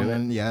back strong into it?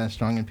 and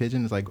strong in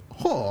Pidgin. It's like,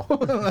 yeah,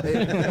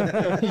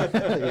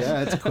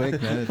 it's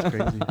quick, man. It's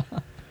crazy.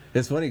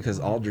 It's funny because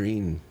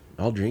Aldrin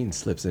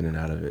slips in and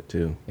out of it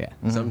too. Yeah.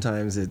 Mm-hmm.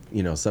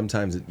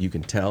 Sometimes you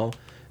can tell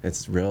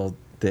it's real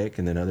thick,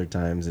 and then other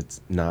times it's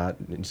not.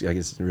 I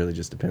guess it really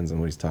just depends on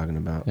what he's talking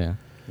about. Yeah.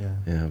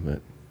 Yeah,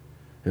 but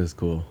it was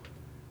cool.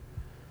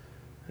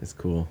 It's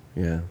cool.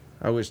 Yeah.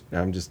 I wish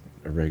I'm just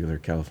a regular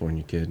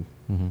California kid.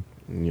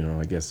 Mm-hmm.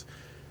 I guess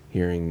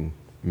hearing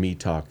me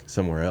talk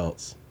somewhere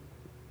else,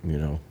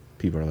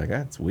 people are like,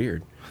 that's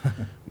weird.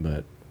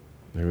 But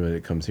everybody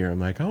that comes here,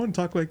 I'm like, I want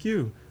to talk like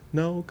you.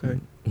 No, okay.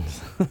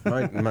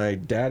 my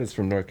dad is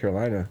from North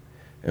Carolina,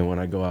 and when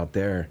I go out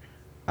there,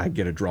 I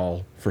get a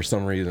drawl for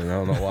some reason. I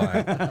don't know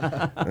why.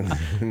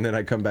 and then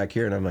I come back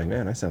here, and I'm like,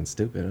 man, I sound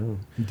stupid. Oh.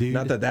 Dude.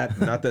 Not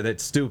that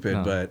it's stupid,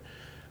 No. but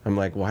I'm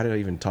like, why did I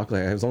even talk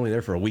like I was only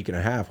there for a week and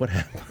a half? What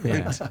happened?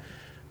 Yeah.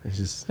 It's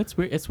just It's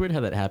weird. It's weird how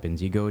that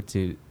happens. You go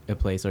to a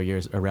place or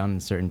you're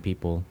around certain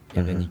people,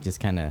 and then you just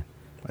kind of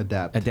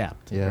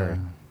Adapt. Yeah. Or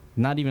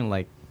not even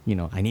like,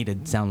 I need to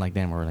sound like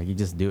them, or like you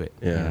just do it.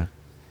 Yeah.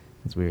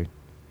 It's weird.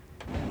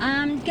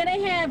 Can I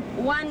have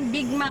one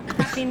Big Mac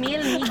Happy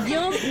Meal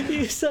medium?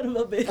 You son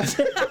of a bitch.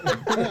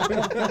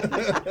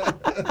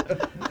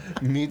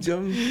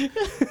 medium.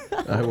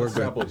 I work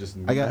Sample up. just.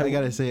 I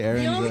gotta say,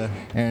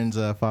 Aaron's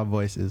fob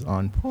voice is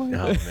on point.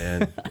 Oh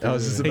man, I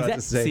was just about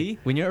to say. See,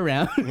 when you're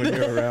around.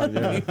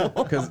 Yeah.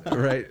 Because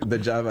the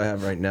job I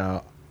have right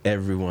now,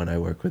 everyone I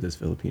work with is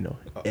Filipino.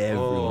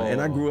 Everyone,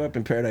 and I grew up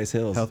in Paradise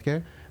Hills.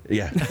 Healthcare.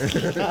 Yeah.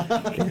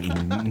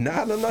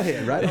 Not on the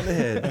head, right on the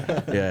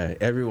head. Yeah,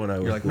 everyone I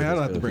work You're like, with man, I is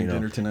don't have to bring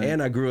Filipino. dinner tonight.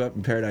 And I grew up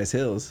in Paradise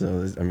Hills,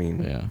 so I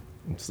mean, Yeah.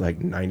 it's like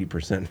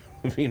 90%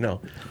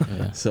 Filipino.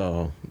 Yeah.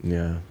 So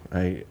yeah,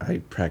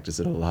 I practice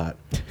it a lot.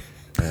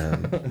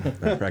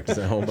 I practice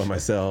at home by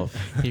myself.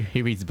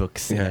 He reads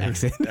books in Yeah,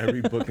 accent.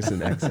 every book is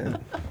an accent.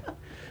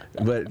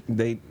 But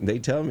they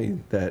tell me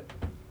that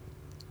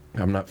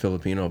I'm not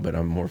Filipino, but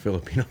I'm more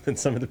Filipino than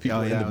some of the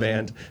people in the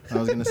band. I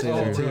was gonna say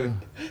that too.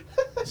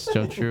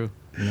 So true.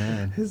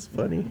 Man, It's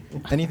funny.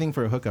 anything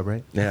for a hookup,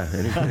 right? Yeah.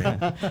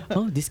 Anyway.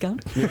 Oh,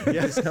 discount? Yeah,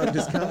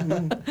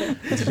 discount.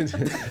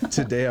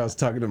 Today I was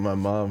talking to my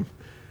mom,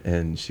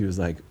 and she was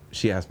like,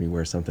 she asked me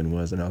where something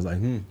was, and I was like,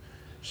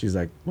 She's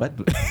like, what?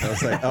 I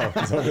was like, oh,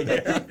 it's over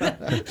there.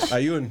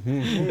 Ayun.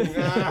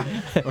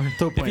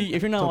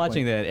 If you're not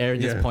watching that,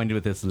 Aaron just pointed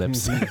with his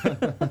lips.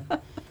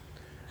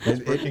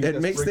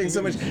 It makes things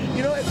so much.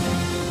 You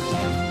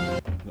know,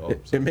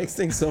 it makes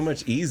things so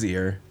much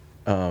easier.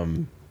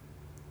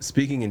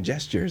 Speaking in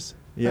gestures.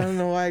 Yeah. I don't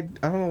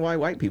know why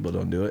white people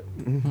don't do it.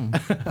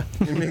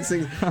 It makes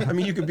things. I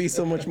mean, you could be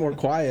so much more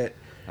quiet.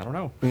 I don't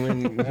know.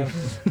 When,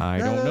 I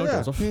don't know,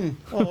 Joseph.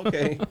 Oh,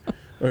 okay.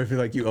 Or if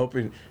you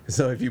open,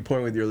 so if you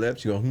point with your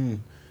lips, you go,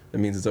 that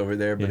means it's over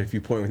there. But if you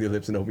point with your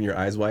lips and open your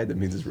eyes wide, that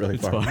means it's really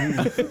far.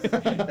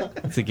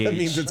 It's a gauge. That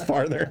means it's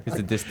farther. It's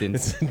a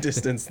distance. It's a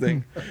distance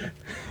thing.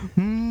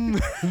 I'm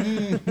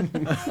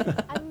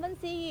Wen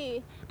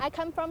Siyu. I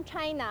come from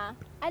China.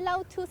 I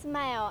love to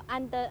smile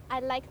and I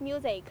like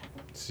music.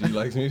 She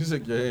likes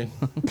music, yay.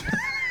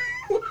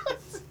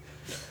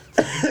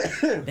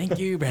 Thank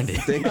you, Brandon.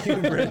 Thank you,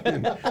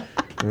 Brandon.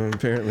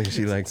 Apparently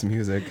she likes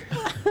music.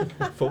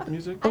 Folk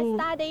music? I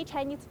study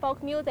Chinese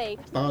folk music.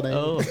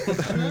 Oh.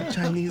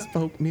 Chinese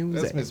folk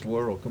music. That's Miss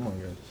World. Come on,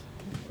 guys.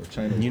 Or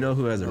Chinese. You know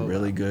who has a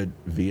really good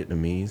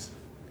Vietnamese?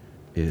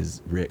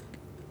 Is Rick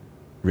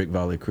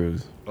Valley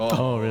Cruz.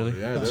 Oh, really?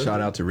 Yeah,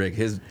 Shout out to Rick.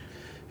 His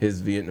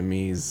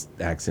Vietnamese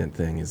accent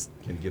thing is.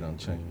 Can get on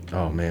Chinese.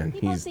 Oh man,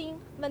 People he's. sing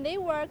when they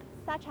work,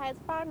 such as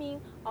farming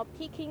or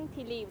picking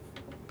tea leaves.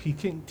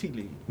 Peking tea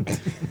leaf.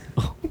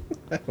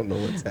 I don't know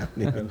what's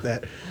happening with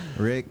that.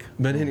 Rick.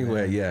 But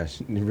anyway, yeah,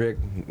 Rick,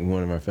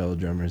 one of our fellow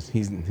drummers.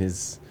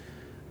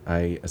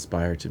 I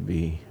aspire to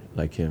be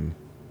like him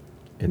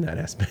in that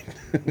aspect,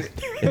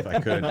 if I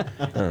could.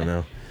 I don't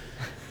know.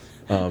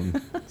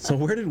 So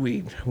where did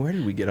we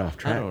get off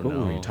track? don't What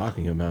were we know.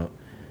 talking about?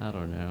 I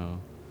don't know.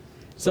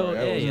 Sorry,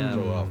 So, I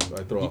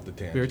hey, throw off the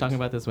tangent. we were talking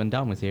about this when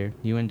Dom was here.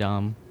 You and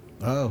Dom,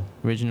 Oh.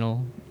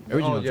 original yes,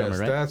 drummer,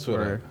 right? that's what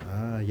Or-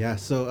 Yeah.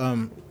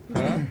 So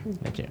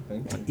Okay.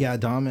 yeah,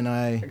 Dom and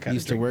I gotta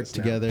used to drink work this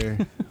now. together,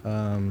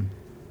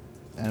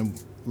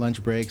 and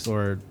lunch breaks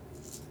or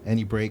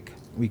any break,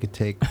 we could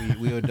take.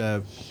 We would.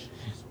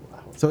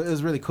 So it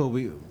was really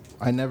cool.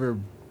 I never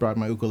brought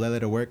my ukulele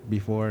to work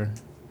before,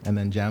 and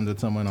then jammed with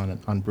someone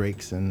on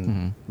breaks.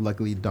 And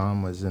luckily,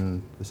 Dom was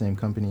in the same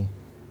company,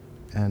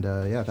 and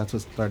yeah, that's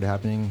what started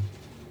happening.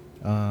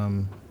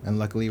 And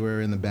luckily, we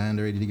were in the band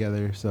already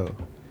together. So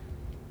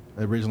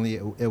originally,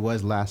 it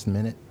was Last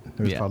Minute.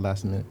 It was called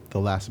Last Minute, the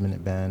Last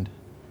Minute Band,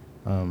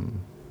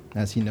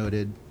 as he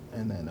noted.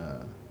 And then,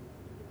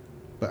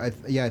 but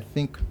I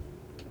think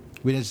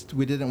we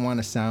didn't want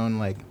to sound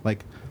like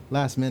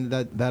Last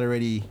Minute. That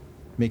already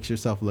makes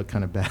yourself look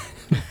kind of bad.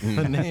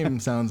 The name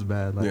sounds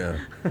bad. Like, yeah,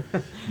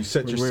 you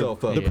set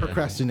yourself up. The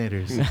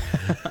Procrastinators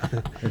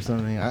or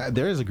something.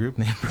 There is a group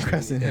named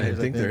Procrastinators. Yeah, I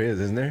think there is,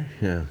 isn't there?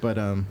 Yeah. But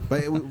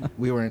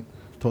we weren't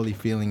totally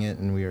feeling it,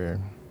 and we were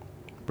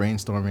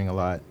brainstorming a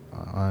lot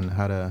on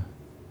how to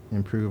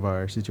improve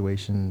our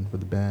situation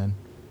with the band.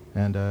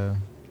 And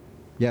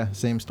yeah,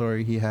 same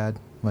story he had.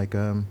 Like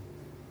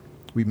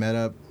we met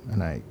up,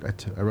 and I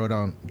wrote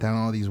down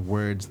all these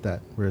words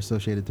that were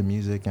associated to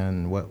music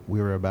and what we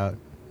were about,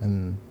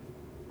 and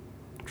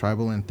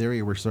Tribal and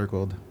Theory were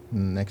circled.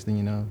 And the next thing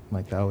you know,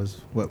 like that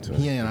was what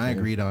he and I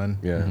agreed on.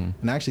 Yeah.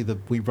 And actually,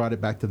 we brought it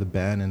back to the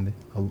band, and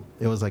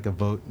it was like a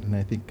vote, and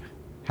I think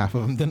half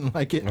of them didn't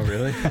like it. Oh,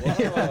 really?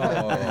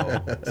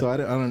 So I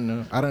don't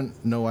know. I don't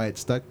know why it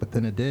stuck, but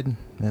then it did,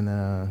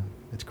 and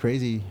it's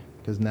crazy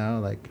because now,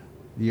 like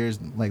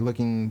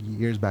looking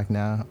years back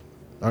now,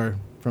 or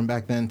from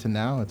back then to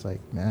now, it's like,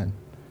 man,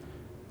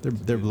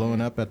 they're blowing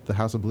up at the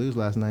House of Blues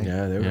last night.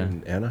 Yeah, they were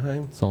in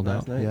Anaheim Sold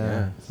last out. night.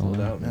 Yeah. Sold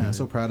out. Man, I'm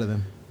so proud of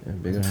them. Yeah,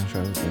 big up to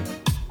Travis.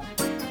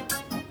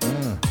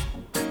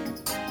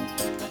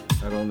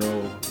 I don't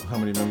know how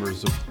many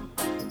members of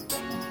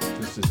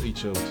this is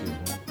E020.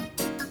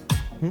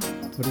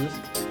 What is this?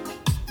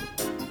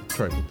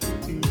 Tribal.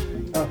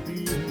 Oh.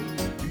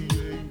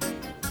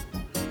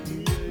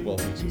 Well,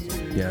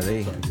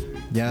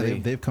 Yeah,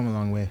 they've come a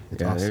long way.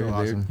 It's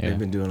awesome. They've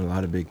been doing a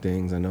lot of big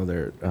things. I know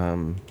their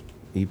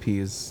EP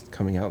is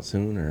coming out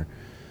soon, or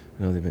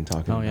I know they've been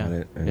talking about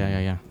it. And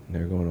Yeah.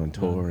 They're going on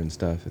tour and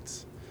stuff.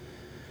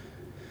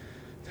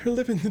 They're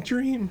living the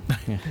dream.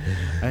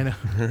 I know.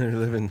 They're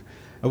living.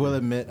 I will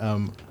admit,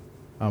 I'm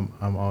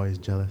always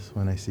jealous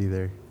when I see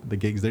the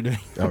gigs they're doing.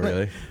 Oh,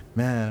 really?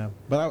 Man,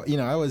 but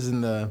I was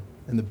in the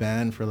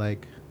band for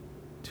like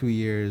 2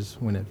 years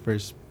when it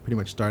first pretty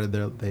much started.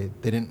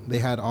 They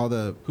had all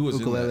the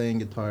ukulele and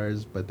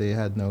guitars, but they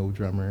had no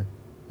drummer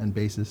and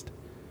bassist.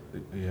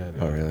 Yeah.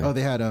 Oh, really? Oh,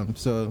 they had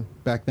so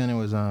back then it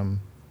was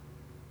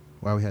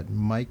we had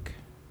Mikey,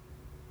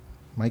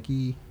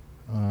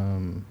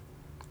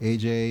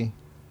 AJ,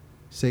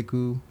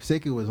 Sekou.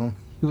 Sekou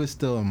was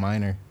still a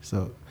minor,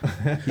 so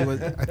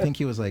I think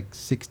he was like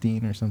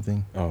 16 or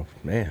something. Oh,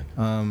 man.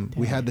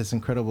 We had this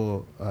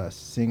incredible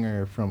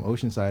singer from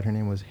Oceanside. Her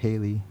name was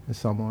Haley, a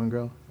Samoan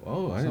girl.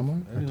 Oh, I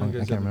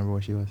can't remember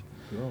what she was.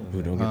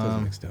 Who don't get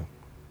those mixed up.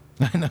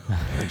 I know.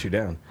 Put you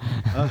down.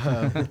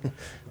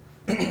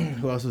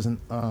 Who else was in?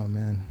 Oh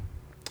man,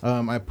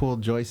 I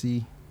pulled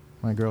Joycey,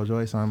 my girl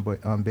Joyce, on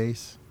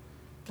bass.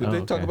 Did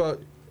they talk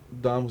about?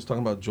 Dom was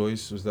talking about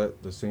Joyce. Was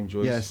that the same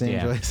Joyce? Yeah, same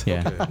Joyce.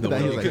 Yeah.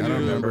 Okay. He was like, I don't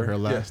remember her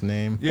last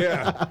name.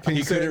 Yeah. Can you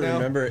He say couldn't it now?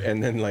 remember,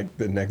 and then like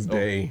the next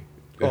day,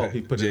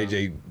 he put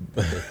JJ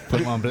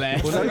Put him on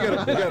blast. Well, now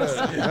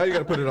you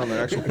gotta put it on the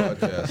actual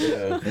podcast.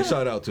 Yeah. And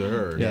shout out to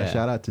her. Yeah,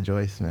 shout out to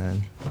Joyce,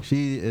 man.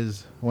 She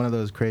is one of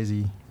those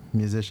crazy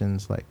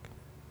musicians. Like,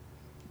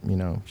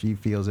 she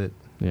feels it.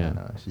 Yeah. And,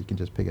 she can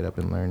just pick it up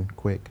and learn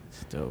quick.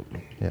 It's dope.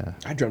 Yeah.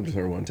 I drummed with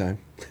her one time.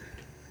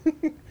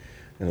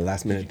 And the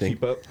last minute thing.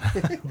 Keep up.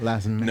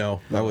 Last minute.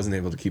 No, I wasn't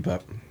able to keep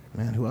up.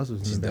 Man, who else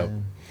was She's in the dope.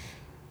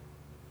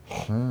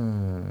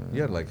 band?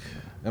 Yeah, It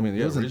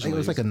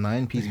was like a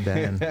 9-piece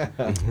band.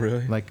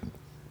 Really? Like,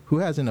 who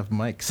has enough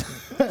mics?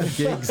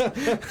 Gigs.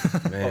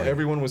 Man.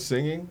 Everyone was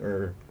singing,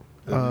 or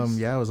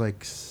Yeah, it was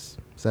like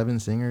 7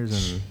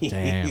 singers and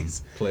Damn.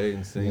 play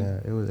and sing. yeah,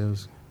 it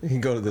was You can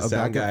go to the a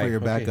sound backup guy. for your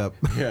Okay. backup.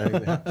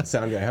 Yeah,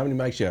 sound guy. How many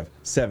mics you have?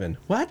 7.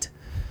 What?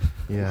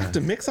 I Yeah. have to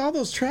mix all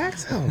those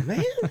tracks? Oh,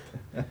 man.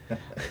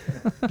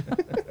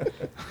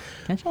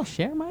 Can't y'all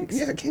share mics?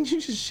 Yeah, can't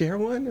you just share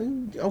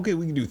one? Okay,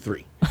 we can do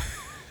 3.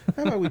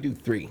 How about we do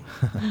 3?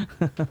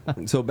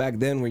 So back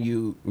then, were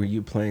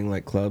you playing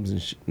like clubs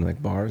and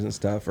like bars and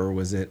stuff, or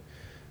was it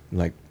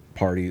like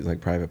parties, like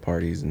private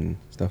parties and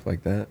stuff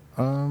like that?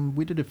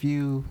 We did a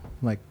few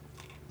like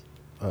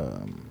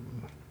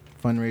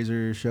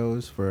fundraiser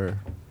shows for a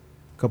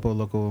couple of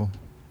local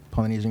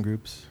Polynesian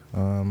groups,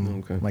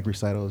 like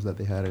recitals that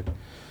they had.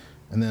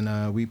 And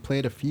then we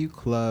played a few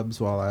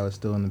clubs while I was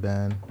still in the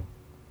band.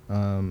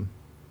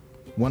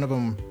 One of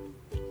them.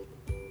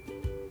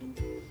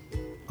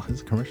 Oh, this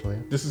is a commercial, yeah.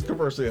 This is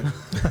commercial. Yeah.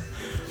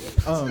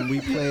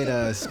 We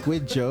played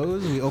Squid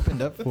Joe's. We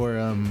opened up for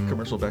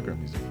Commercial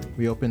background music.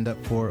 We opened up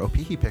for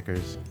Opiki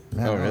Pickers.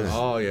 Man, Oh, that really? was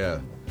Oh yeah,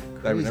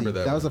 I crazy. remember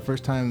that. That was the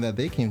first time that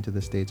they came to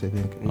the States, I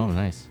think. Oh,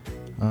 nice.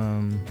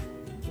 Man,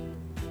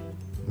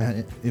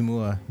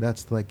 Imua,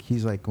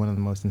 he's like one of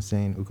the most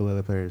insane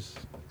ukulele players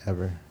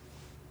ever.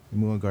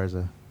 Imua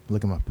Garza,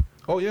 look him up.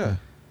 Oh yeah,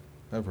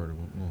 I've heard of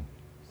him.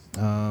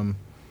 Yeah.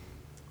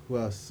 Who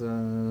else?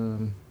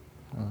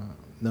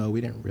 No,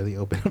 we didn't really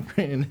open up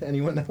for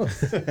anyone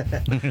else.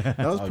 That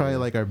was probably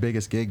like our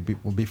biggest gig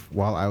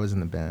while I was in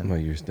the band. While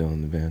you're still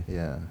in the band.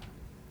 Yeah.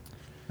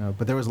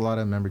 But there was a lot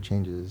of member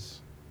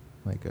changes.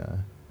 Like,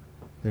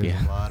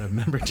 there's a lot of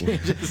member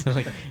changes.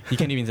 Like, you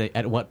can't even say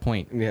at what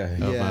point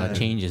of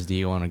changes do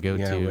you want to go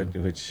to.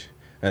 Which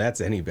and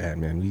that's any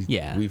band, man.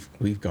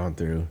 We've gone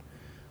through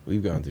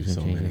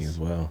so many as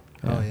well.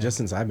 Just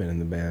since I've been in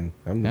the band,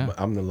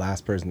 I'm the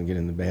last person to get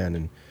in the band,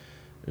 and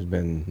there's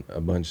been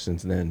a bunch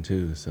since then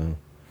too. So,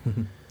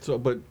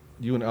 but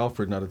you and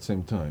Alfred not at the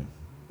same time.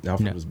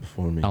 Alfred was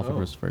before me. Alfred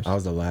was first. I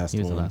was the last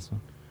one. He was the last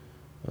one.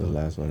 I was the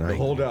last one. The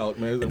holdout,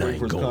 man. Wait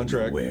for his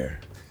contract.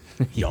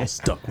 Y'all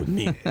stuck with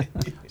me.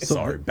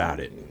 Sorry about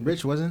it.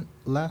 Rich wasn't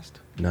last?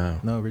 No,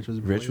 Rich was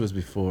before. Rich was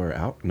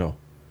before No,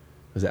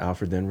 was it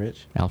Alfred then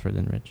Rich? Alfred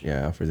then Rich.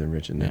 Yeah, Alfred then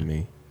Rich, and then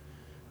me.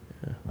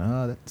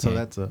 Yeah.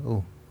 That's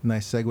a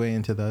nice segue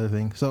into the other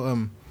thing.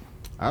 So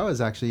I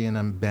was actually in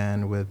a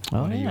band with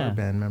one of your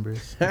band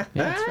members. That's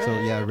right. So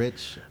yeah,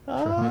 Rich.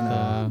 What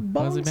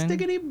was the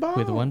band?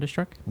 With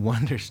Wonderstruck.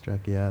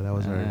 Wonderstruck, yeah, that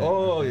was our.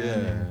 Oh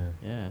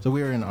yeah. So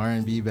we were an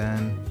R&B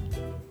band.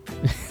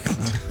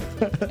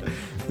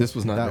 This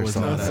was not that their was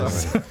song. not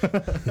us.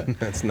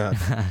 That's not.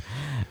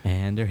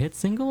 And their hit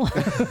single.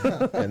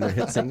 And their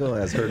hit single,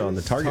 as heard on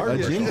the Target.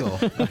 A jingle.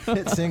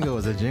 Hit single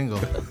was a jingle.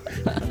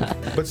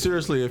 But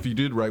seriously, if you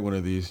did write one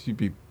of these, you'd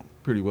be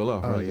pretty well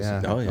off. Oh right?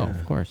 yeah. Oh,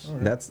 of course.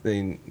 Right. That's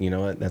the. You know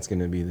what? That's going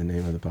to be the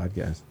name of the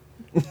podcast.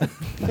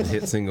 The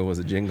hit single was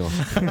a jingle.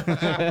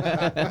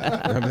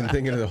 I've been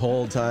thinking the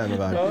whole time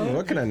about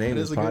what can I name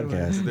this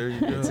podcast. There you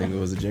go. Hit single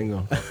was a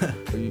jingle.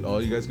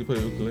 All you guys can play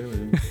ukulele.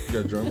 You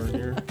got a drummer in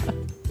here.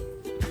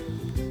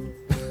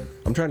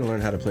 I'm trying to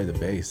learn how to play the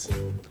bass.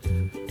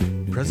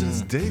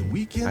 President's Day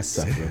weekend. I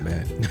suck real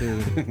bad.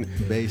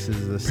 Dude, bass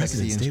is the sexy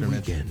President's Day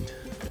instrument. weekend.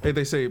 Hey,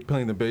 they say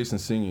playing the bass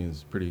and singing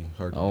is pretty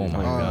hard to do. Oh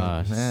my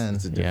gosh, man.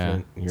 It's a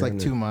different. It's like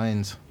two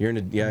minds. You're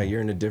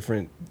in a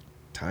different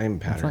time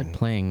pattern. It's like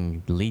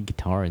playing lead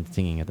guitar and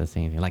singing at the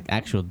same time, like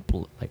actual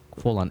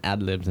full on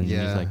ad libs and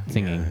just like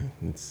singing.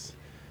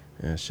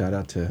 Yeah, shout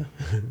out to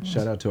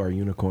our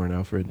unicorn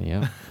Alfred.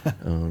 Yeah.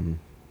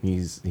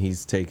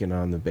 He's taken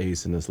on the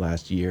bass in this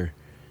last year,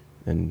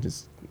 and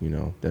just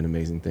done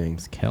amazing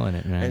things. He's killing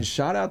it, man. And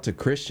shout out to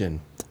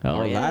Christian,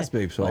 our last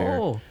bass player.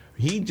 Oh.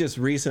 He just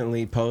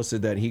recently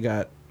posted that he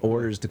got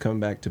orders to come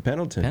back to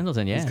Pendleton.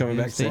 Pendleton, yeah. He's coming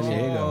back to San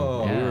Diego.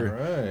 Oh,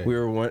 yeah. We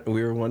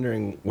were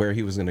wondering where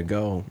he was going to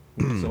go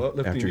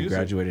after he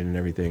graduated and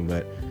everything,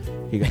 but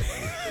he got.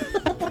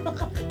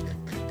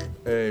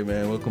 Hey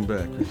man, welcome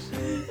back, Chris.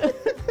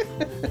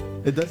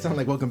 It does sound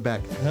like welcome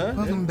back. Huh?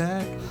 Welcome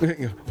back.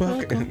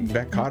 Welcome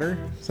back, Cotter.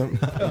 Something.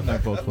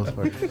 Not both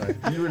parts.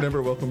 Do you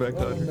remember Welcome Back,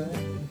 Cotter?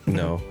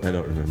 No, I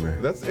don't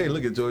remember. Hey,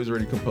 look at Joey's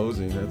already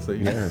composing. That's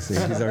like Yeah, see,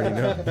 he's already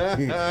know.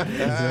 He's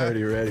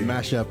already ready.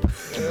 Mashup.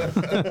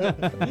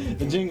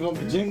 the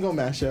jingle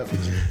mashup.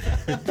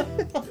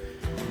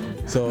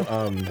 So,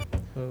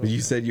 you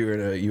said you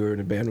were in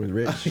a band with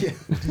Rich. Yeah.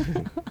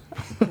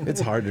 It's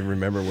hard to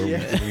remember where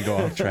we go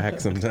off track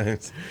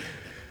sometimes.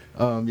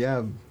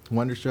 Yeah,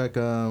 Wonderstruck.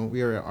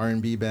 We were an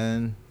R&B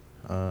band.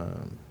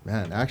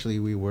 Man, actually,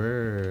 we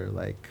were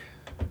I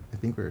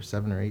think we were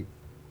 7 or 8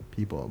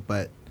 people,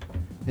 but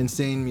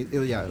insane. It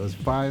was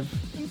five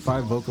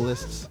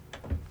vocalists,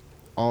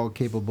 all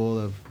capable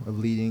of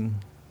leading.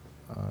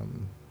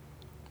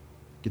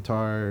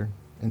 Guitar,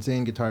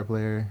 insane guitar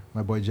player,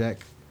 my boy Jack.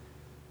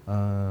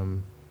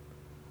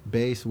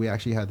 Bass, we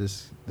actually had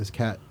this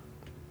cat.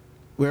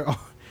 We're all,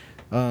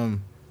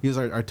 he was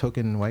our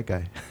token white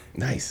guy.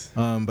 Nice.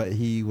 But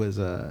he was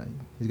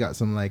he's got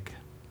some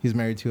he's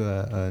married to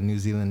a New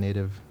Zealand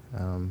native.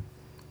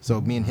 So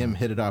me and him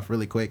hit it off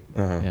really quick.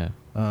 Yeah.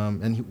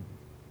 And he,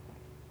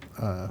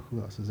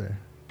 who else is there?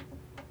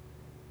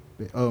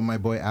 Oh, my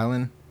boy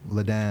Alan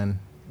Ladan,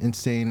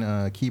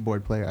 insane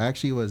keyboard player.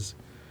 He was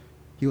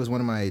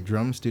one of my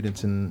drum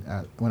students when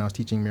I was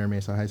teaching Mira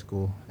Mesa High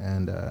School,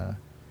 and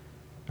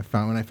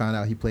when I found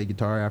out he played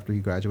guitar after he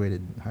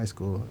graduated high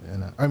school,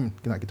 and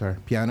not guitar,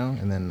 piano,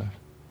 and then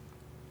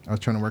I was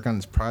trying to work on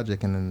this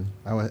project, and then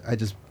I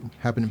just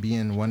happened to be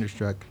in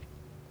Wonderstruck,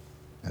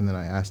 and then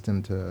I asked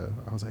him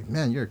I was like,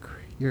 man, your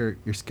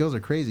skills are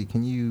crazy.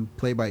 Can you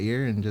play by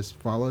ear and just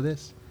follow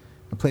this?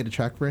 I played a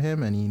track for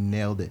him, and he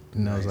nailed it,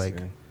 and I was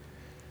like,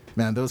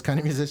 man, those kind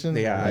of musicians.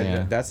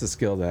 Yeah, that's the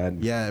skill that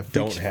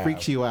it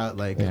freaks you out. Oh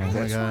my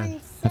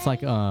god, that's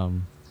like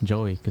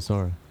Joey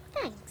Casora.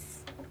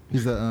 Thanks.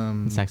 He's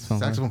the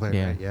saxophone player.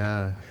 Yeah. Right?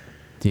 Yeah,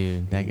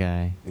 dude, that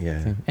guy.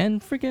 Yeah,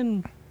 and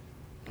freaking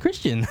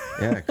Christian.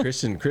 Yeah,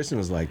 Christian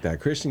was like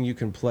that. Christian, you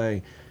can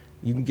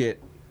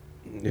get,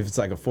 if it's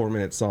like a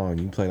 4-minute song,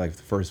 you can play like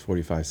the first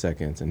 45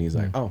 seconds, and he's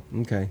like, oh,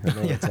 okay, I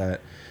know what's that.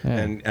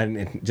 Yeah.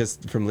 And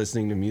just from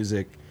listening to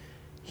music,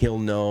 he'll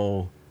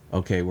know,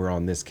 okay, we're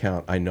on this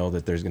count. I know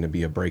that there's going to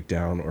be a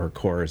breakdown or a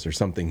chorus or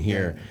something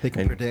here. Yeah, they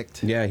can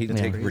predict. Yeah, he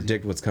can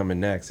predict what's coming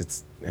next.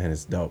 It's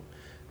dope.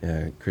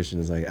 Christian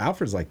is like,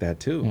 Alfred's like that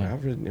too. Yeah.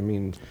 Alfred, I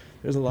mean,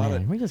 there's a lot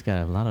of. We just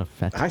got a lot of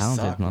fat I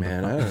talented suck,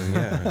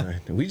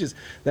 man. We just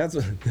that's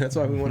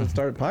why we want to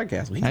start a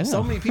podcast. We have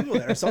so many people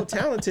that are so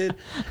talented,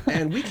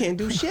 and we can't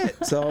do shit.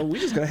 So we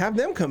just gonna have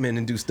them come in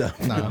and do stuff.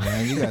 Nah,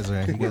 man, you guys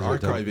are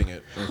archiving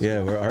it.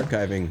 Yeah, we're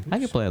archiving. I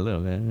can play a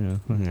little bit.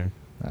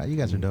 You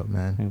guys are dope,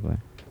 man.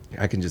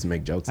 I can just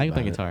make jokes. I can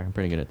about play it. guitar. I'm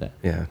pretty good at that.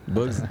 Yeah,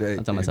 Bugs.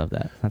 I'll tell myself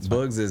that. That's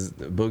Bugs is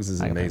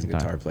an amazing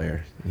guitar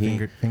player.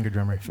 Finger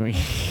drummer.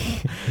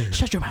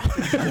 Shut your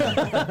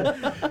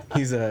mouth.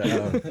 He's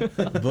a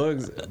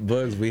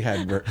Bugs. We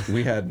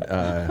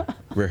had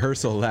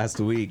rehearsal last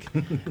week,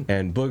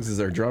 and Bugs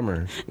is our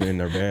drummer in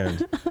our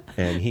band,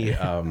 and he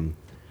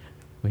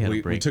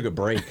we took a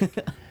break,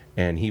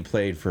 and he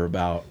played for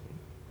about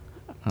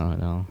I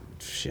don't know.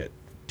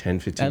 10,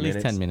 15 At minutes.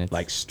 least 10 minutes.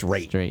 Like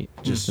straight.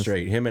 Just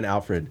straight. Him and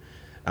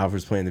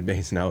Alfred's playing the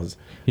bass, and I was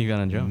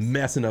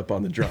messing up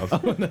on the drums.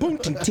 Boom,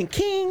 ting, ting,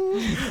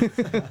 king.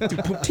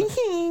 Boom, ting,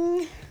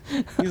 king.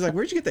 He was like,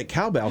 "Where'd you get that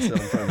cowbell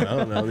sound from?" I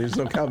don't know. There's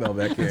no cowbell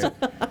back here.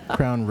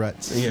 Crown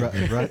ruts. Yeah.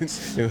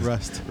 Rust.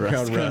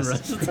 Crown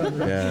rust.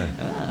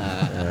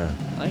 Yeah.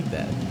 I like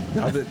that.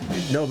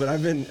 But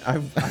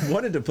I've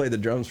wanted to play the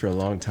drums for a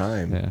long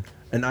time. Yeah.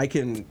 And I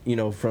can,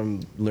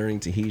 from learning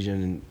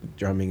Tahitian and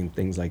drumming and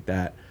things like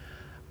that,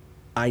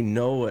 I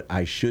know what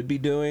I should be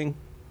doing.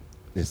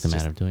 It's a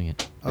matter of doing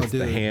it. It's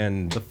the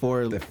hand. The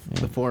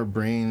four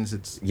brains.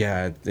 It's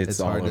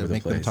all hard over to the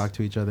make place. them talk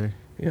to each other.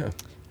 Yeah.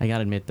 I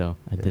gotta admit though,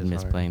 I did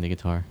miss playing the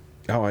guitar.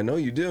 Oh, I know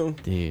you do,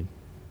 dude.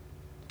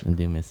 I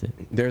do miss it.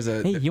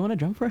 Hey, you want to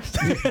drum for us?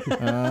 Hey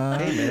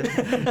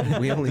man,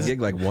 we only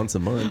gig like once a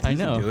month. I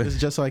know. This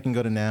is just so I can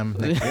go to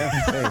NAMM.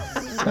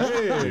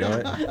 Hey, you know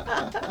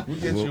what? We'll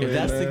get you If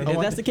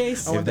that's the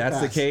case, If that's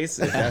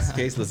the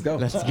case, let's go.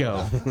 Let's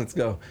go. Let's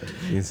go.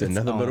 It's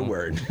nothing but a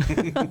word.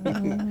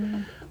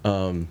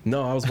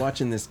 No, I was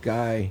watching this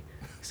guy.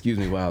 Excuse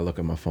me while I look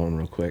at my phone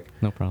real quick.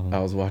 No problem. I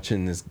was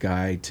watching this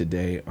guy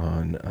today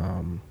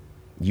on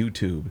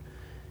YouTube.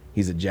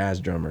 He's a jazz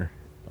drummer,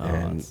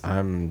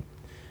 and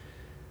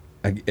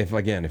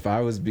if I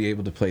was be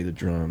able to play the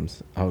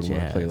drums, I would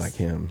want to play like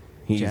him.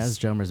 Jazz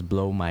drummers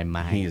blow my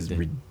mind. He is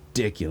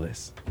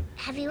ridiculous.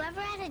 Have you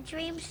ever had a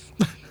dream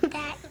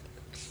that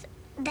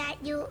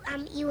you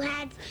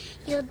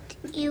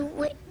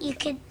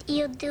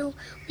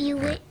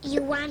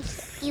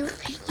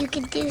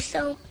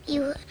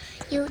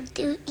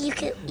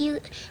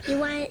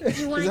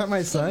Is that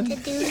my son? to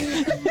do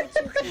so much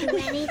you could do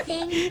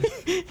anything?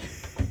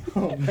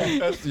 Oh, man,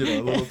 that's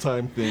a little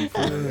time thing for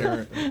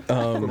Aaron.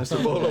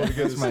 Mr. Bolo to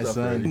get his my stuff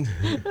son.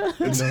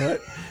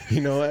 ready.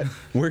 You know what?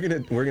 We're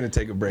gonna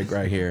take a break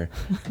right here.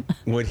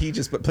 What he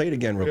just play it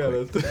again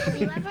real quick.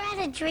 Have you ever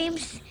had a dream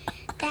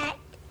that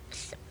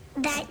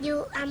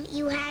you want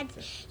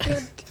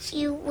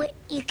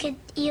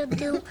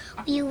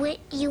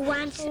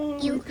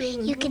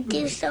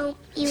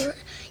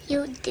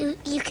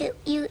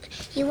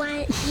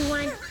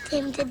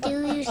him to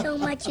do you so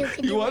much you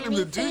could do anything? You want him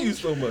to do you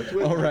so much.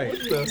 Wait, All right.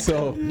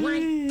 So You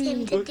want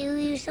him to do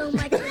you so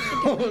much you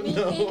could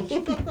do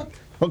anything?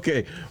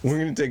 okay, we're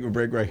gonna take a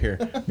break right here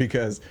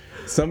because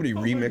somebody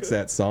remixed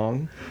that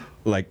song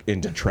like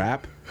into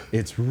trap.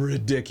 It's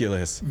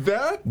ridiculous.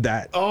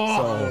 That.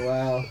 Oh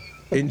wow.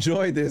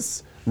 Enjoy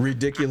this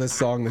ridiculous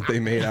song that they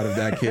made out of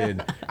that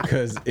kid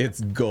because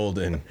it's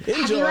golden. Have you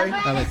Enjoy. ever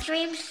had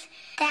dreams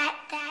that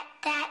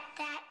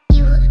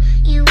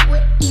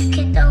you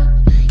could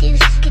don't do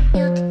skid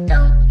you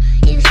don't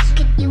do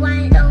skid you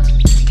want don't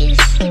do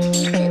skid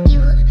you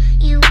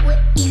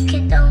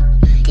could don't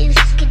do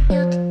skid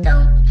you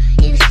don't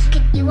do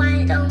skid you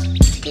want don't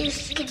do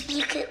skid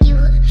you could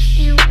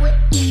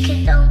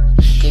don't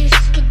do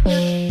skid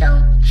you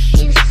don't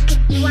do skid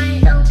you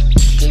want don't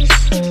do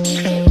skid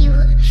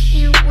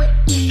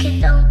you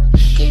could don't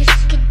do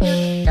skid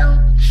you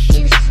don't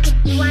do skid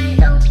you want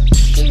don't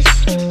do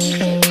skid you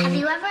could. Have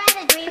you ever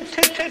had a dream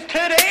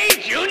Today,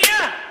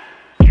 Junior!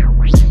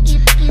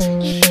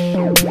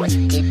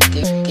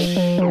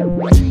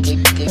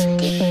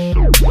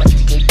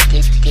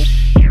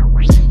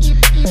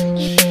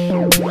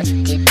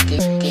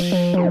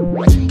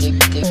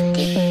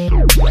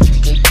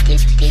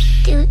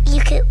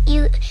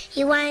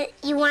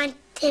 You want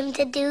him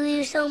to do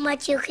you so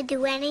much you could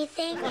do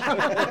anything?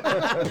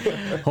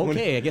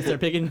 Okay, I guess they're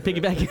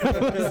piggybacking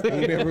up.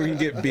 Whenever we can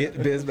get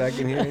Biz back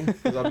in here,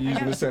 I'm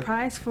using this.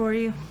 Surprise for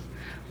you.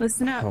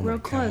 Listen up, real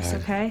close,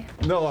 okay?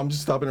 No, I'm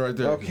just stopping right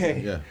there.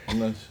 Okay. Yeah. I'm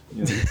not.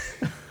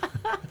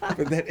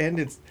 But that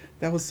ended.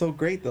 That was so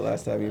great the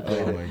last time you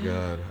played Oh it. my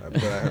God! I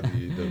bet I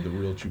have the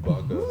real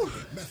Chewbacca.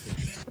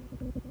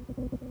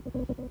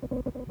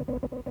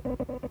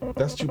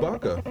 That's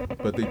Chewbacca,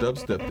 but they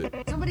dubstepped it.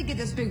 Somebody get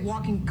this big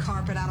walking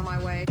carpet out of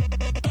my way.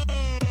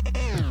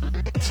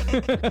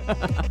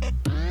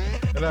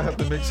 And I have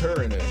to mix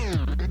her in it.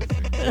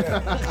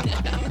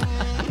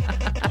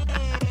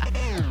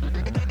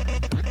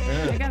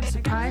 I got a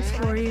surprise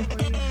for you.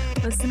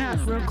 Listen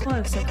up, real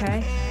close,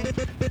 okay?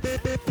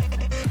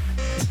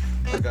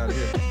 I got it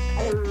here.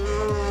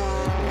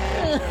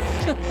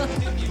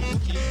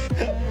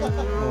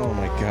 Oh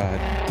my God.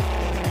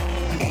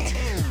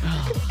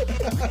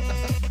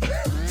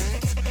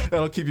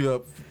 That'll keep you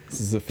up. This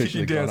is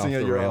officially keep you gone off dancing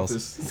at the your rails.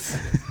 office.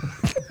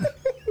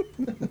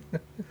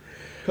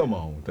 Come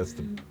on, that's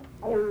the.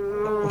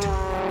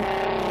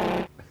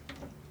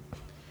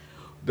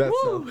 That's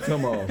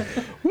come on.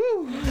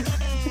 Woo.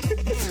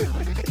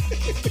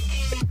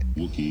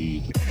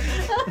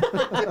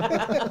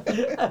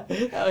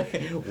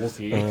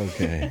 Wookie.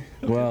 Okay.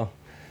 Well,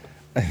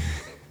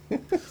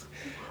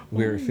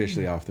 we're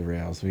officially off the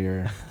rails. We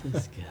are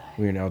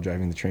now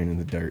driving the train in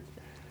the dirt.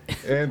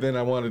 And then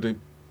I wanted to.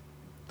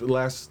 The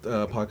last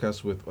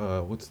podcast with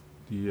what's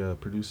the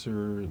producer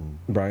and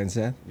Brian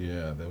Seth.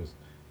 Yeah, that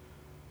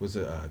was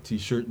it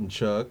T-shirt and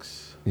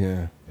Chucks.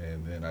 Yeah.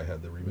 And then I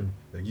had the remix.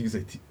 Like you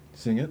can say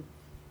sing it.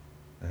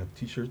 I have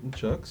T-shirt and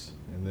Chucks,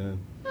 and then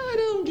I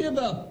don't give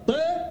a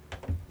fuck.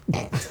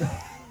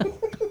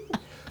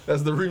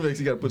 that's the remix.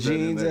 You got to put that in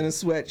Jeans there. and a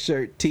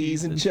sweatshirt,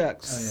 tees and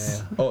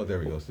chucks. Oh, there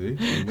we go. See,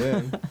 and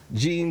then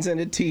jeans and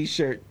a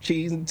t-shirt,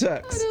 cheese and I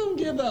tucks. don't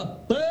give a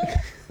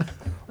fuck.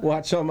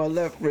 Watch on my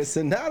left wrist,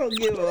 and I don't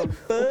give a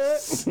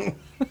fuck.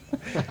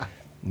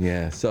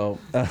 Yeah. So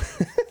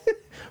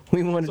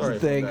we wanted Sorry to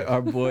for thank that.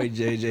 our boy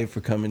JJ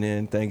for coming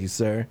in. Thank you,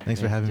 sir.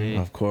 Thanks for having me.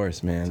 Of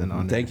course, man. It's an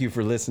honor. Thank you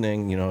for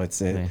listening. You know,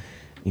 it's a,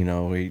 you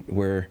know,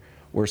 we're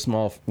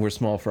small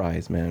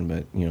fries, man.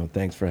 But you know,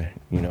 thanks for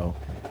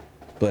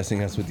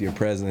blessing us with your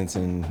presence,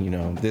 and you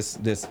know, this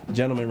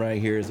gentleman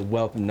right here is a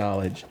wealth of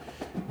knowledge.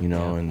 You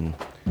know, and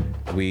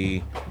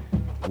we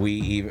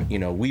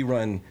even we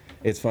run.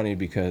 It's funny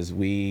because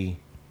we're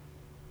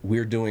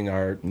doing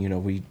our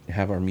we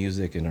have our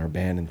music and our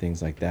band and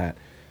things like that,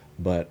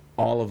 but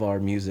all of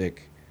our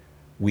music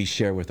we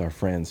share with our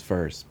friends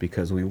first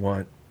because we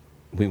want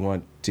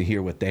to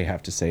hear what they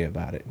have to say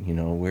about it. You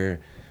know,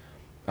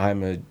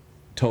 I'm a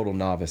total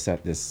novice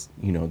at this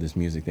this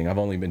music thing. I've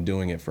only been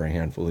doing it for a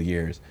handful of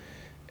years,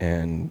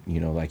 and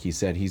like he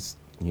said, he's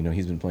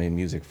been playing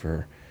music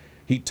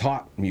he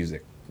taught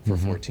music for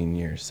 14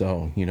 years.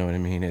 So you know what I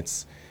mean.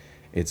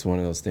 It's one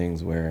of those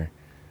things where,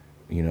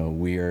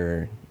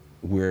 we're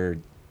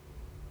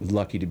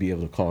lucky to be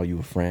able to call you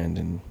a friend,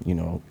 and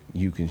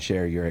you can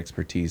share your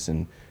expertise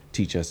and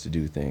teach us to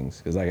do things.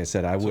 Because like I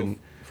said, I wouldn't.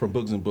 From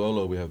Bugs and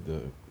Bolo, we have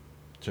the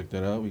check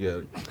that out. We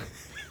got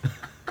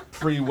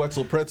free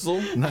Wetzel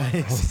pretzel.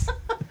 Nice.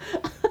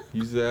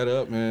 Use that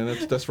up, man.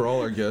 That's for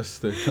all our guests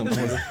that come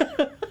through.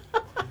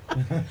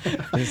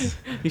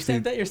 You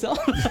stamped that yourself?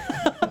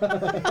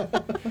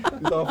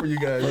 It's all for you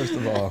guys. First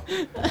of all,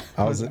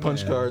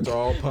 punch cards are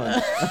all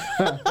punched.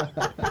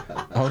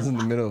 I was in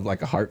the middle of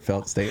like a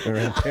heartfelt statement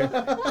right there.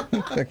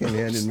 Fucking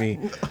handed me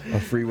a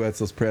free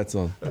Wetzel's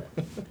pretzel.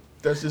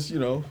 That's just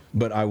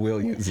But I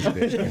will use this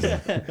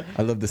bitch.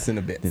 I love the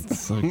Cinnabits. It's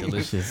so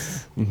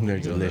delicious. They're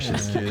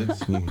delicious,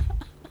 kids.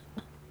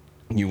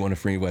 You want a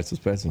free Wetzel's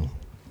pretzel?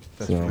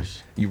 That's So fresh.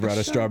 you brought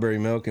us strawberry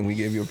milk, and we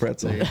gave you a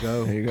pretzel. There you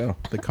go. There you go.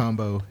 The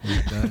combo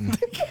is done.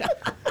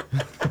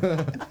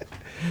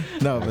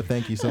 No, but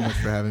thank you so much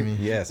for having me.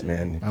 Yes,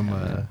 man. I'm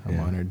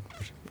honored.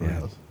 For Yeah.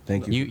 reals.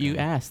 Thank you. You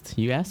asked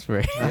for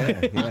it.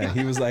 Yeah.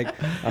 He's like,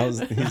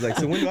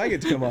 so when do I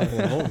get to come on? I'm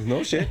like, oh,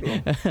 no shit.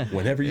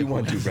 Whenever you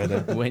want to, brother.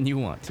 When you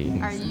want to.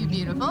 Are you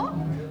beautiful?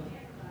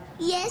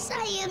 Yes,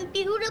 I am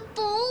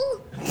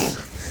beautiful.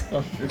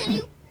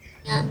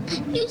 And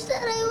you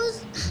said if I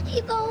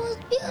was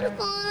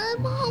beautiful, and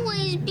I'm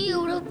always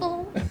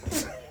beautiful.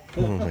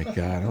 Oh my God,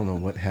 I don't know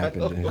what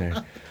happened in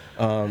there.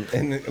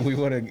 And we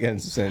want to again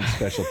send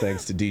special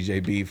thanks to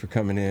DJ B for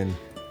coming in.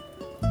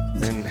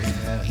 And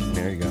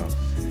there you go.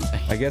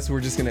 I guess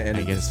we're just gonna end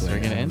it this way. We're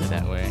gonna end it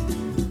that way.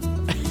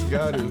 You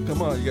got to.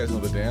 Come on, you guys know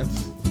the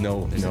dance.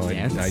 No, There's a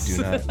dance? I do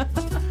not.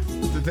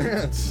 The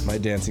dance. My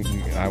dancing,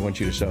 I want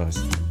you to show us.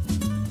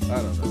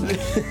 I don't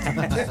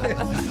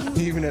know.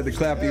 He even had the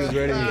clap. He was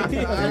ready.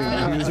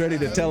 He was ready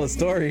to tell a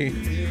story.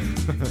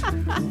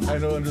 I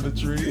know under the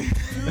tree.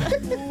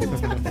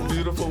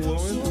 Beautiful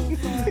woman.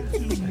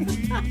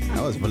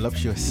 That was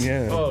voluptuous.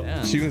 Yeah. Oh.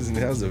 Yeah.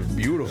 That was a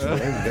beautiful,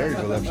 very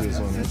voluptuous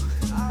woman.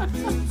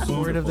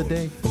 Word of the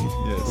day.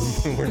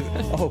 Yes.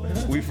 Oh,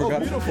 we Oh,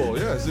 forgot. beautiful.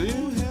 Yeah, see?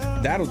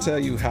 That'll tell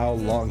you how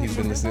long he's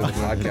been listening to the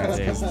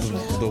podcast.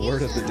 'Cause the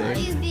word of the Are day.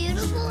 you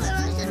beautiful? And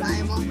I said,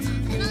 I was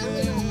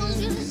almost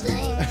going to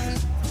say,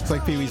 It's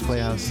like Pee Wee's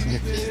Playhouse you're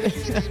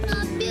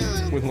not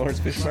beautiful. With Lawrence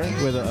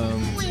Fishburne. with a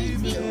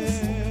Always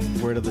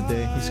beautiful. word of the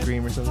day. He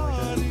scream or something like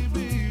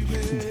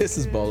that. This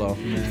is Bolo.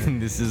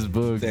 This is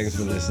Boogs. Thanks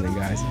for listening,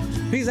 guys.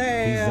 Peace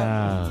out. Peace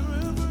out.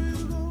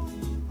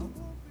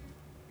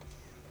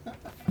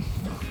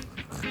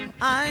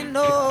 I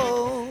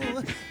know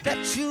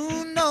that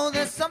you know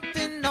there's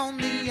something on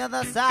the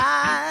other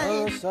side.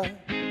 Other side,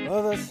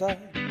 other side,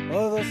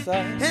 other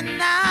side.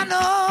 And I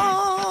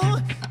know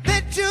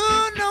that you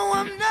know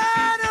I'm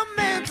not a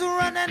man to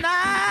run and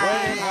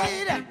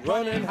hide.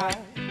 Running high,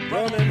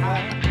 running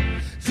high.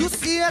 You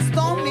see a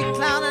stormy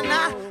cloud and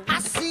I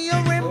see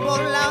a rainbow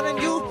loud and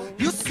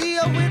you see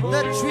a with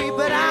the tree,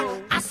 but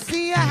I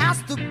see a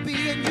house to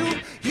be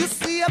and you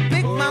see a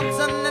big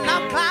mountain and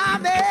I'm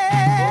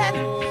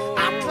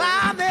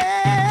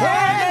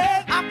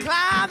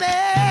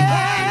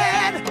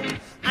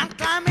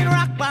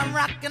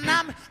rocking,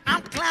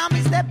 I'm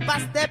climbing step by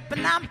step,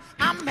 and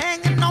I'm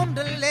hanging on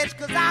the ledge,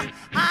 cause I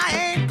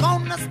ain't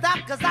gonna stop,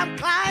 cause I'm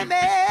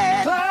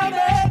climbing.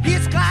 Climbing.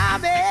 He's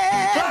climbing.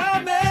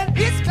 Climbing.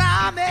 He's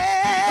climbing.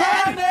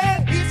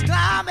 Climbing. He's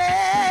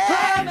climbing.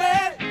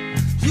 Climbing.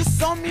 You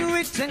saw me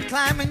rich and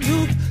climbing,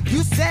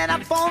 you said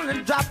I'm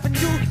falling, dropping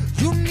you.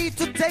 You need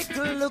to take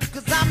a look,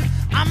 cause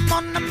I'm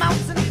on the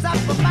mountain.